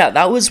 So, yeah,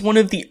 that was one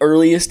of the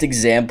earliest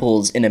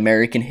examples in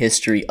American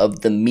history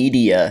of the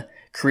media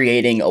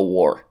creating a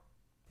war.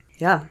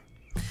 Yeah.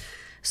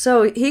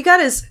 So he got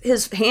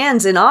his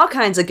hands in all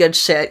kinds of good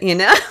shit, you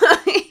know?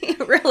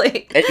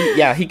 Really.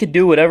 Yeah, he could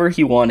do whatever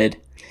he wanted.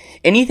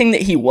 Anything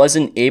that he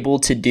wasn't able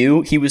to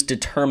do, he was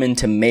determined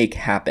to make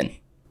happen.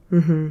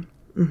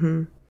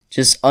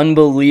 Just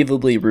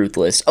unbelievably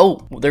ruthless.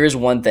 Oh, there is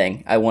one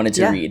thing I wanted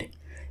to read.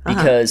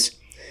 Because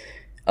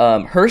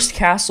Hearst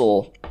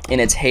Castle, in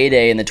its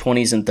heyday in the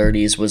 20s and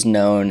 30s, was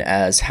known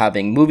as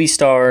having movie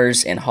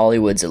stars and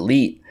Hollywood's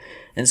elite.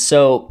 And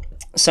so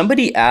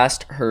somebody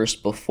asked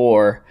Hearst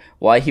before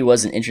why he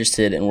wasn't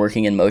interested in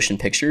working in motion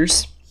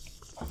pictures.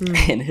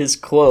 And his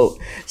quote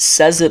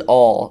says it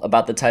all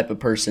about the type of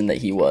person that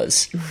he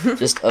was.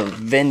 Just a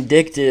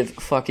vindictive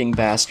fucking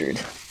bastard.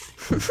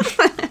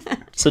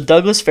 So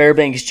Douglas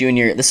Fairbanks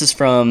Jr., this is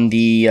from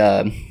the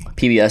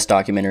PBS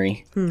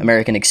documentary,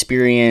 American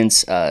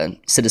Experience,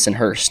 Citizen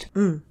Hearst.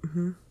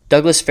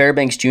 Douglas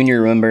Fairbanks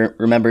Jr.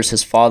 remembers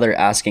his father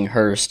asking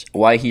Hearst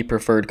why he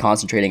preferred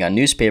concentrating on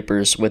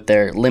newspapers with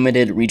their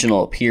limited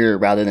regional appeal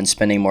rather than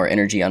spending more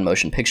energy on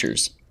motion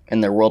pictures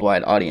and their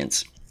worldwide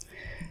audience.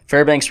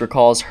 Fairbanks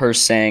recalls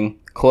Hearst saying,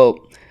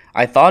 quote,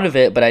 "I thought of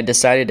it, but I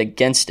decided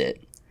against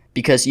it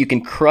because you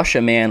can crush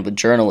a man with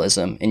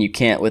journalism and you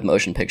can't with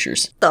motion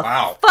pictures."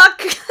 Wow.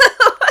 Fuck?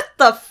 What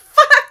the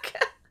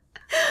fuck?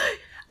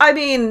 I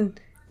mean,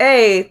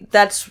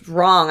 that's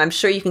wrong. I'm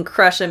sure you can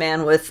crush a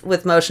man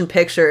with motion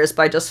pictures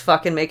by just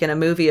fucking making a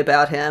movie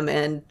about him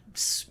and,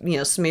 you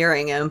know,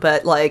 smearing him,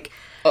 but like...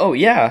 Oh,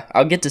 yeah.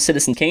 I'll get to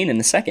Citizen Kane in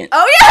a second.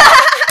 Oh,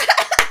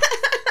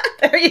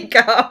 yeah! There you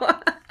go.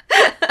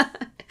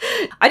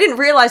 I didn't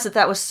realize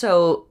that was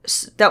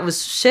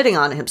shitting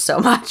on him so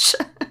much.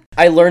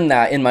 I learned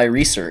that in my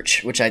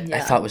research, which I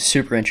thought was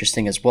super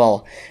interesting as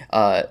well.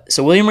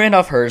 So William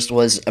Randolph Hearst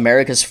was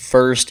America's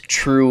first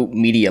true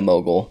media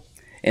mogul,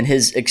 and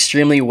his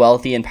extremely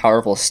wealthy and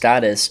powerful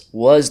status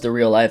was the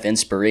real-life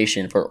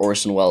inspiration for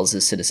Orson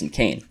Welles' Citizen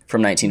Kane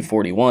from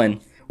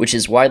 1941, which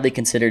is widely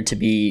considered to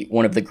be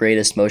one of the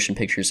greatest motion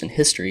pictures in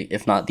history,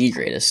 if not the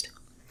greatest.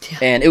 Yeah.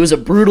 And it was a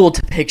brutal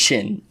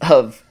depiction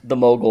of the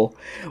mogul.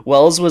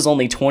 Welles was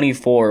only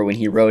 24 when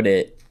he wrote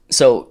it.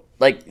 So,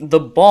 like, the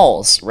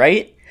balls,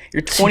 right?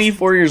 You're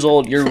 24 years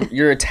old.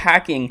 You're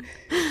attacking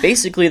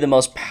basically the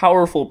most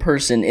powerful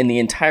person in the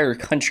entire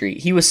country.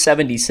 He was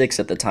 76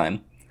 at the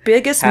time.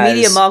 Biggest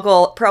media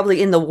mogul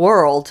probably in the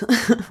world.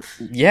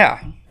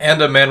 Yeah.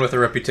 And a man with a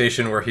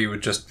reputation where he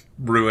would just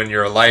ruin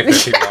your life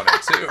if he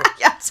wanted to.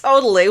 Yeah,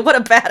 totally. What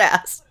a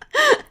badass.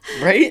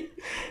 Right?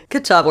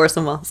 Good job,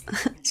 Orson Welles.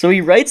 So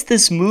he writes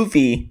this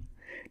movie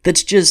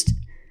that's just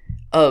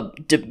a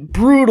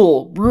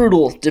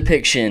brutal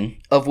depiction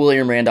of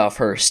William Randolph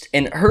Hearst.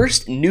 And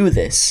Hearst knew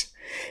this.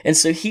 And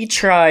so he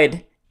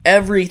tried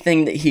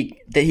everything that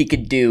he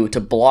could do to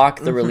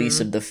block the release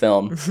of the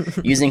film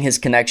using his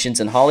connections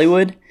in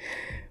Hollywood.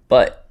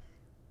 But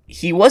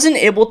he wasn't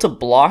able to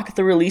block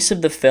the release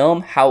of the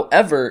film.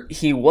 However,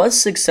 he was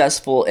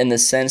successful in the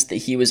sense that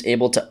he was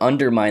able to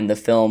undermine the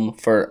film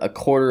for a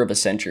quarter of a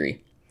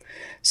century.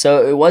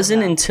 So it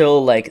wasn't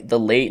until like the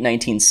late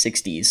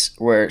 1960s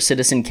where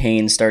Citizen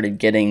Kane started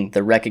getting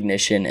the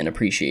recognition and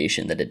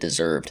appreciation that it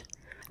deserved.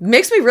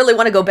 Makes me really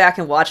want to go back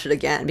and watch it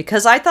again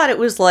because I thought it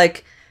was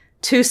like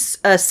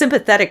a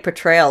sympathetic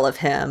portrayal of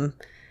him.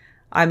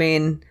 I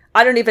mean,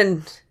 I don't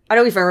even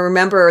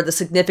remember the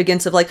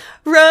significance of like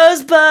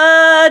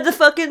Rosebud, the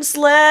fucking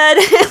sled.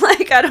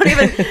 Like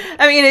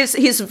I mean,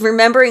 he's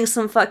remembering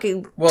some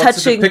fucking touching.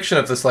 It's a depiction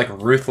of this like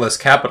ruthless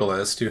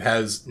capitalist who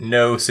has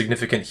no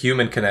significant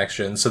human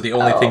connection. So the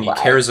only thing he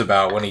cares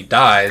about when he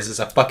dies is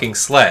a fucking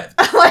sled.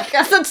 Oh my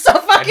god, that's so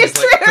fucking and he's,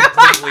 like, true.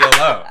 Completely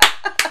alone.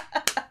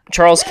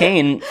 Charles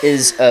Kane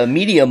is a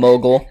media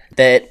mogul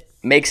that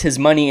makes his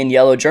money in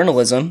yellow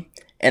journalism,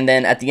 and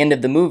then at the end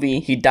of the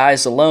movie, he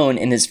dies alone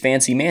in his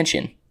fancy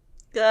mansion.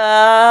 You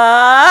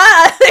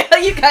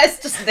guys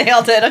just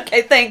nailed it.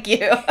 Okay, thank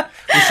you.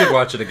 We should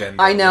watch it again.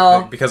 I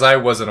know. Because I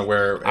wasn't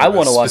aware I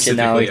want to watch it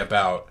now. Specifically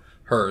about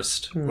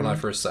Hearst when I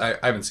first... I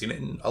haven't seen it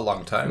in a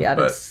long time. Yeah, I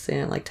haven't seen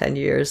it in like 10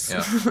 years.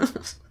 Yeah.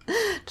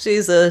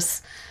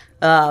 Jesus.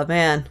 Oh,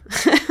 man.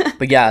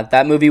 But yeah,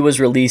 that movie was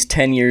released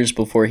 10 years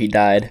before he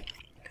died.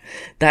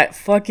 That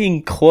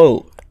fucking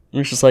quote,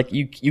 it's just like,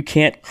 you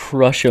can't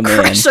crush a man.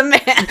 Crush a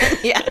man,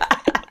 yeah.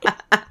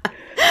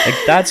 Like,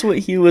 that's what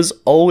he was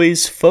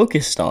always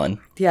focused on.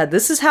 Yeah,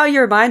 this is how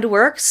your mind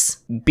works.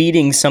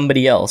 Beating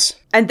somebody else.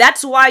 And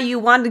that's why you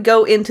want to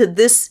go into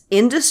this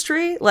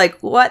industry? Like,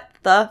 what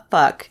the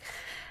fuck?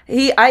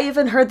 I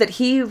even heard that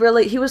he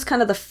was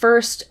kind of the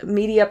first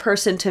media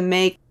person to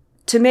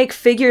make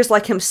figures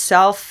like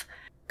himself,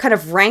 kind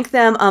of rank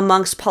them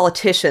amongst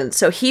politicians.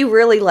 So he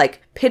really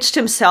like pitched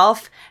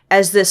himself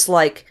as this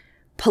like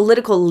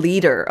political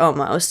leader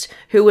almost,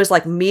 who was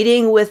like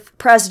meeting with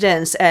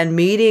presidents and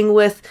meeting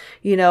with,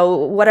 you know,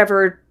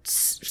 whatever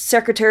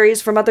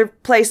secretaries from other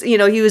places. You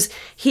know,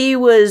 he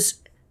was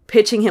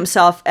pitching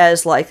himself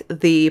as like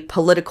the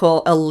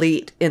political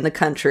elite in the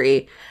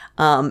country.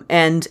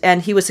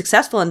 And he was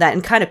successful in that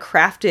and kind of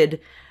crafted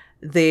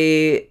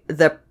the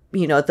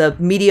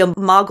media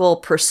mogul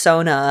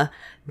persona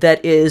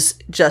that is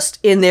just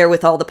in there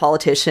with all the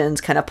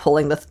politicians kind of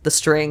pulling the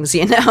strings,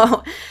 you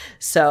know?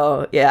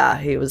 So yeah,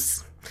 he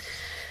was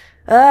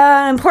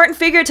an important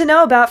figure to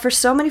know about for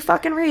so many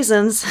fucking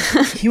reasons.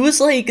 He was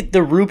like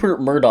the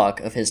Rupert Murdoch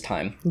of his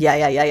time.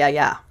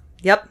 Yeah.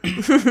 Yep.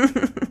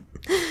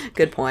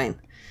 Good point,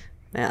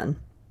 man.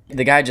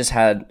 The guy just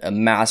had a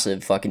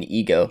massive fucking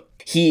ego.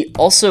 He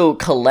also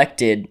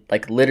collected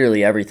like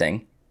literally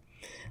everything.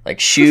 Like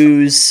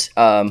shoes,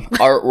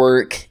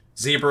 artwork.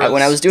 Zebras.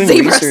 When I was doing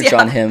Zebras, research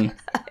yeah. on him,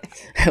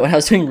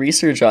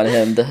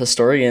 the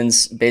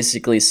historians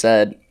basically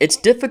said it's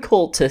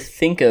difficult to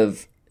think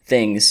of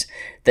things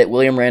that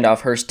William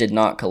Randolph Hearst did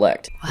not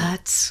collect.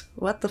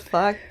 What the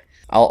fuck?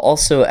 I'll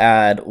also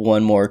add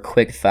one more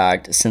quick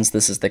fact, since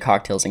this is the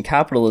Cocktails and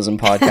Capitalism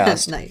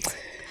podcast. Nice.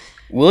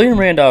 William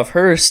Randolph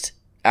Hearst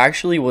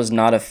actually was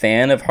not a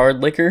fan of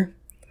hard liquor,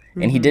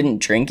 and he didn't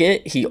drink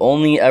it. He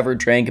only ever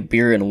drank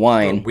beer and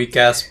wine. Weak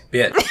ass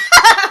bitch.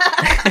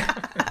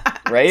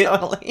 Right?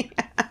 Totally.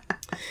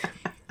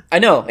 I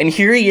know, and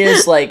here he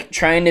is, like,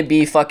 trying to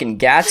be fucking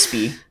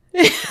Gatsby,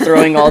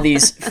 throwing all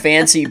these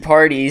fancy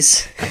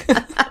parties,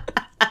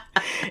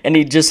 and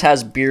he just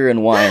has beer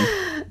and wine.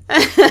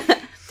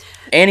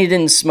 And he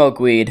didn't smoke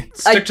weed.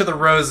 Stick to the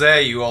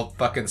rosé, you old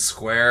fucking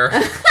square.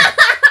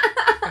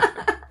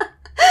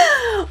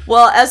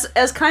 Well,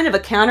 as kind of a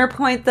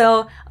counterpoint,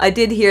 though, I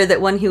did hear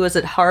that when he was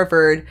at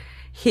Harvard,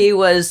 he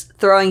was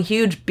throwing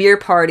huge beer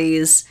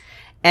parties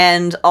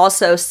and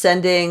also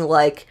sending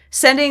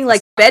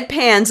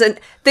bedpans and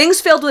things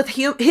filled with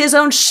his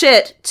own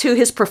shit to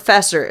his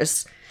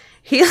professors.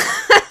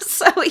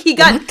 So he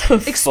got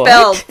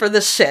expelled for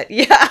this shit.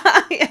 Yeah.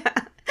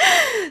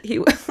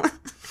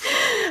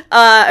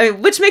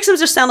 Which makes him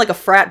just sound like a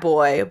frat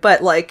boy,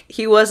 but like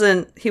he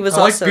wasn't. He was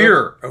also. I like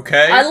beer.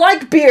 Okay. I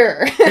like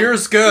beer.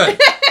 Beer's good.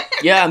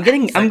 Yeah, I'm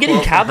getting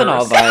quote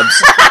Kavanaugh from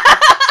Hearst.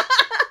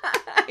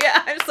 vibes.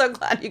 Yeah, I'm so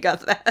glad you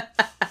got that.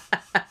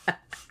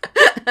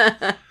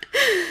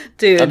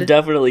 Dude. I'm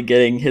definitely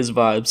getting his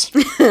vibes.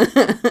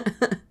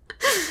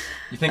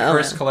 You think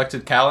Hearst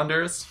collected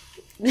calendars?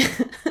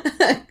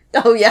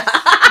 Oh, yeah.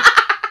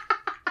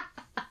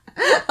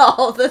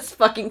 All this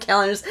fucking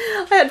calendars.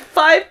 I had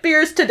 5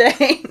 beers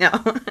today. No.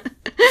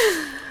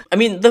 I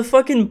mean,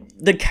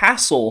 the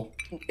castle,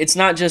 it's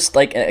not just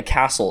like a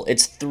castle.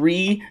 It's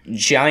 3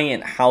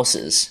 giant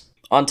houses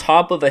on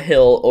top of a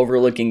hill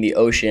overlooking the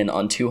ocean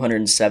on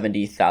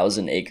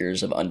 270,000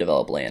 acres of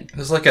undeveloped land.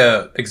 There's like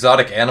a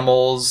exotic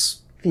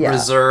animals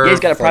reserve. Yeah, he's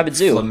got a with, private like,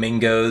 zoo.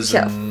 Flamingos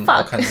and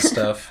all kinds of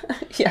stuff.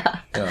 Yeah.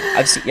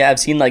 I've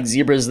seen like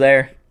zebras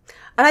there.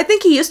 And I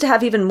think he used to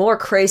have even more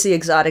crazy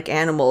exotic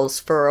animals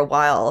for a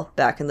while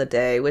back in the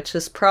day, which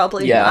is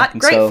probably not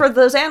great for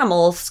those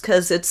animals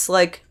because it's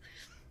like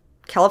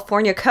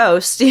California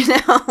coast, you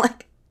know,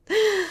 like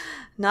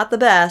not the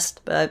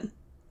best, but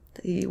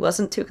he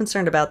wasn't too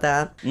concerned about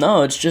that.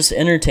 No, it's just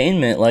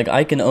entertainment. Like,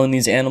 I can own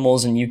these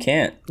animals and you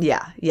can't.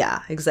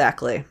 Yeah,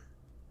 exactly.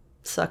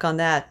 Suck on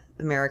that,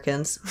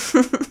 Americans.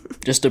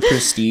 Just a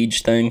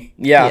prestige thing.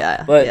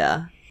 Yeah, but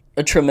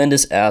a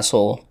tremendous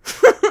asshole.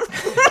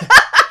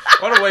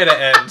 What a way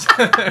to end.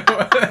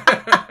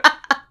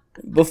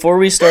 Before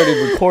we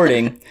started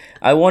recording,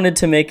 I wanted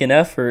to make an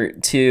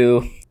effort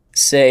to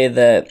say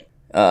that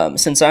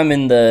since I'm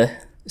in the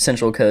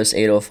Central Coast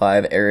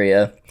 805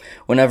 area,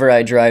 whenever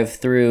I drive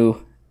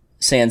through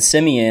San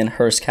Simeon,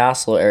 Hearst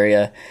Castle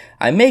area,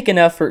 I make an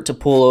effort to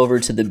pull over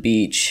to the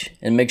beach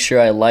and make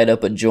sure I light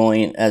up a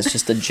joint as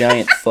just a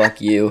giant fuck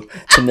you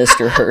to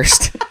Mr.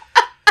 Hearst.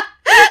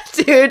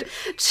 Dude,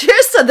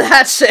 cheers to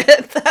that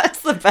shit.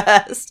 That's the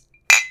best.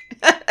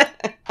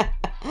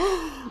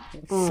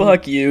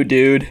 Fuck you,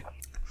 dude.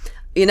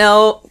 You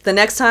know, the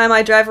next time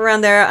I drive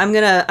around there, I'm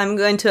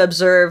going to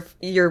observe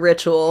your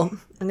ritual.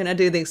 I'm going to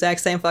do the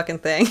exact same fucking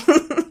thing.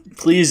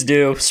 Please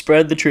do.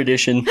 Spread the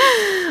tradition.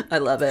 I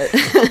love it.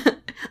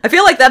 I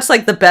feel like that's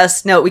like the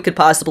best note we could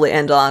possibly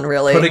end on,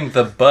 really. Putting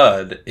the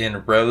bud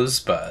in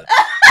rosebud.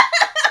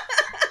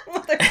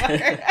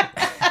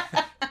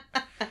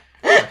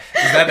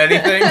 Is that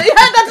anything?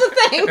 Yeah, that's a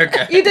thing.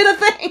 Okay. You did a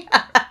thing.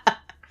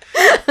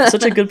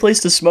 Such a good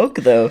place to smoke,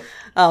 though.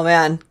 Oh,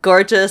 man.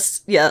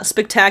 Gorgeous. Yeah,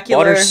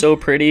 spectacular. Water's so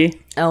pretty.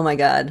 Oh, my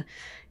God.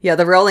 Yeah,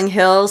 the rolling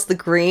hills, the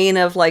green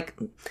of, like,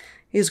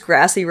 these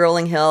grassy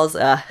rolling hills.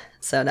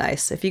 So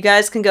nice. If you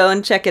guys can go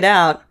and check it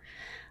out.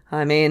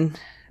 I mean,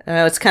 I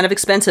know it's kind of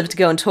expensive to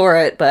go and tour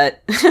it,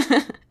 but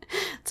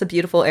it's a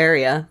beautiful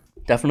area.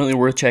 Definitely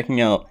worth checking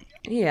out.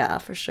 Yeah,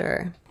 for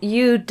sure.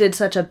 You did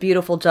such a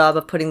beautiful job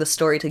of putting the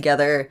story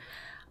together.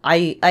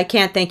 I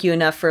can't thank you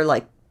enough for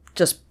like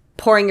just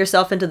pouring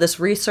yourself into this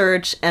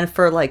research and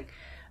for like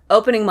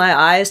opening my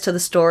eyes to the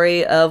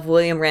story of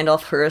William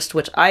Randolph Hearst,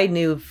 which I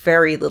knew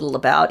very little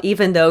about,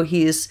 even though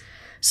he's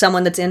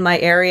someone that's in my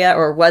area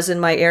or was in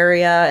my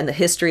area and the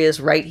history is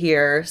right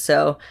here.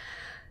 So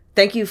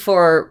thank you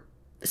for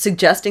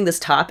suggesting this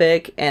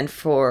topic and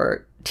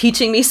for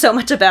teaching me so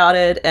much about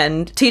it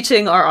and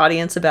teaching our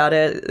audience about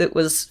it. It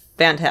was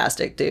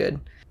fantastic, dude.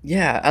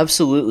 Yeah,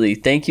 absolutely.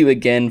 Thank you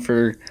again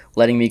for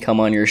letting me come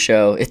on your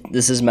show.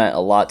 This has meant a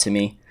lot to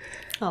me.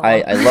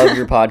 I love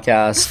your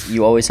podcast.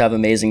 You always have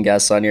amazing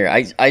guests on here.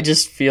 I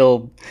just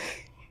feel,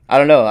 I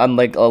don't know, I'm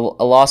like a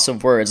loss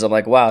of words. I'm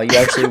like, wow, you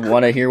actually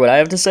want to hear what I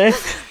have to say?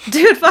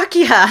 Dude, fuck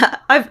yeah.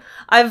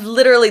 I've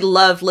literally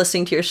loved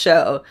listening to your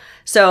show.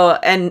 So,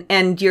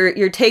 and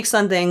your takes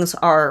on things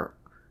are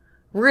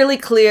really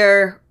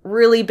clear,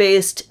 really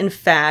based in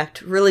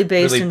fact, really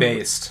based Really in...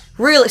 based.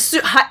 Really,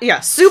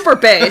 super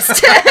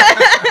based.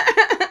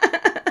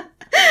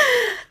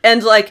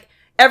 And like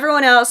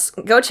everyone else,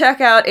 go check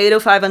out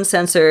 805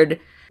 Uncensored.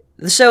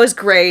 The show is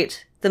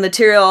great. The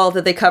material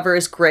that they cover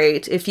is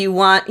great. If you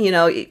want,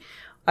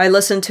 I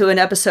listened to an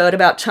episode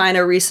about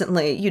China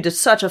recently. You did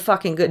such a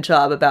fucking good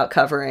job about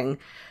covering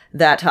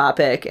that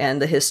topic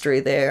and the history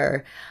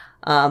there.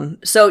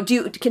 So do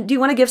you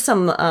want to give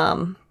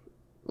some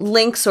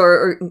links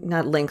or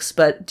not links,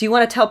 but do you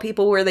want to tell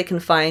people where they can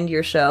find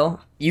your show?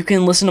 You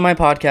can listen to my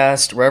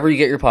podcast wherever you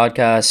get your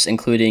podcasts,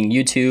 including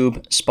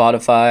YouTube,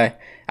 Spotify,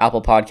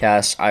 Apple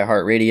Podcasts,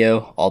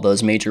 iHeartRadio, all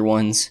those major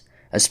ones.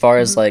 As far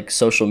as like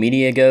social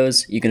media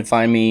goes, you can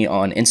find me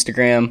on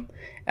Instagram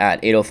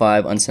at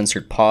 805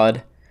 Uncensored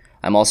Pod.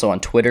 I'm also on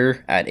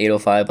Twitter at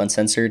 805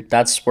 Uncensored.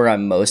 That's where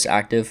I'm most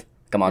active.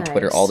 I'm on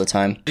Twitter all the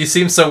time. You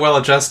seem so well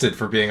adjusted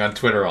for being on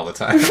Twitter all the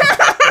time.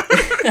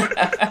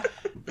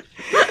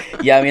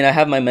 Yeah, I mean, I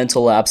have my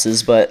mental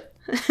lapses, but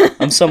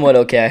I'm somewhat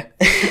okay.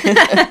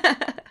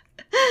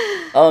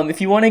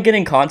 If you want to get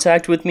in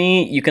contact with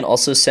me, you can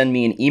also send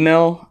me an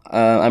email.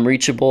 I'm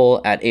reachable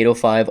at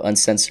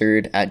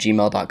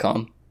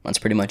 805uncensored@gmail.com. That's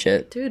pretty much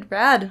it. Dude,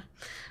 rad.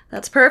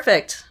 That's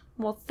perfect.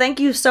 Well, thank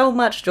you so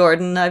much,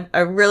 Jordan. I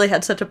really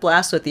had such a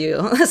blast with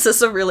you. This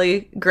is a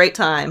really great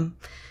time.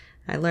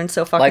 I learned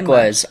so fucking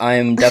Likewise, much.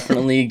 I'm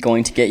definitely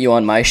going to get you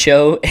on my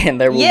show, and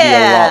there will be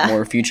a lot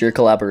more future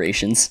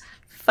collaborations.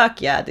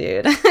 Fuck yeah,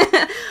 dude.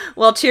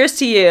 Well, cheers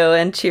to you,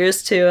 and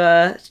cheers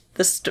to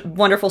this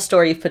wonderful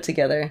story you've put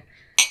together.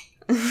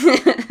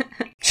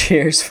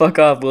 Cheers. Fuck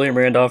off, William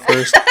Randolph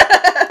Hearst.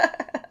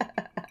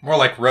 More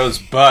like Rose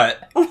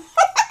Butt.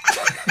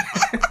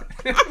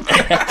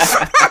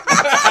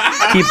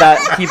 Keep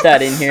that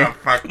in here. Oh,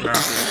 fuck no.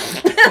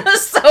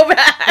 So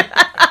bad.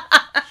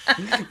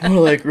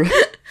 More like...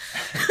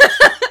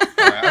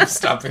 Alright, I'm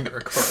stopping the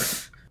record.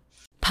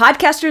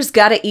 Podcasters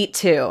gotta eat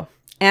too.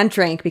 And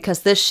drink, because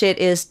this shit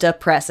is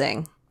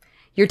depressing.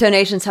 Your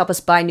donations help us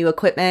buy new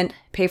equipment,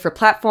 pay for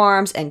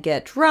platforms, and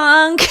get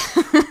drunk.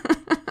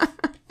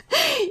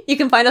 You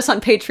can find us on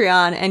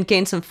Patreon and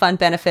gain some fun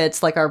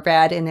benefits like our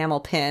rad enamel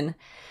pin.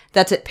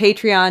 That's at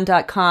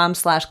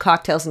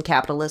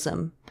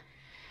patreon.com/cocktailsandcapitalism.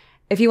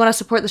 If you want to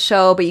support the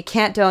show but you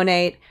can't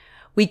donate,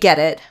 we get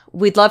it.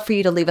 We'd love for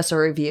you to leave us a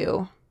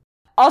review.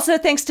 Also,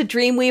 thanks to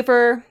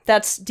Dreamweaver,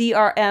 that's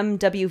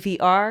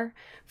DRMWVR,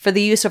 for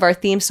the use of our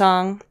theme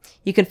song.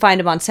 You can find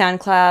them on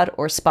SoundCloud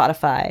or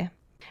Spotify.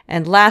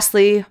 And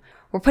lastly,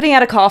 we're putting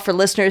out a call for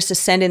listeners to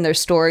send in their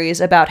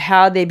stories about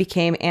how they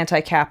became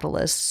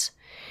anti-capitalists.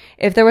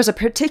 If there was a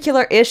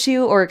particular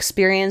issue or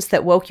experience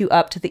that woke you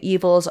up to the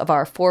evils of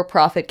our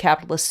for-profit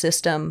capitalist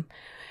system,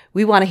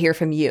 we want to hear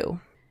from you.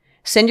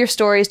 Send your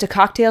stories to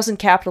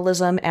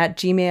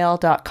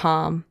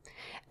cocktailsandcapitalism@gmail.com,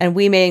 and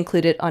we may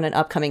include it on an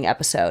upcoming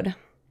episode.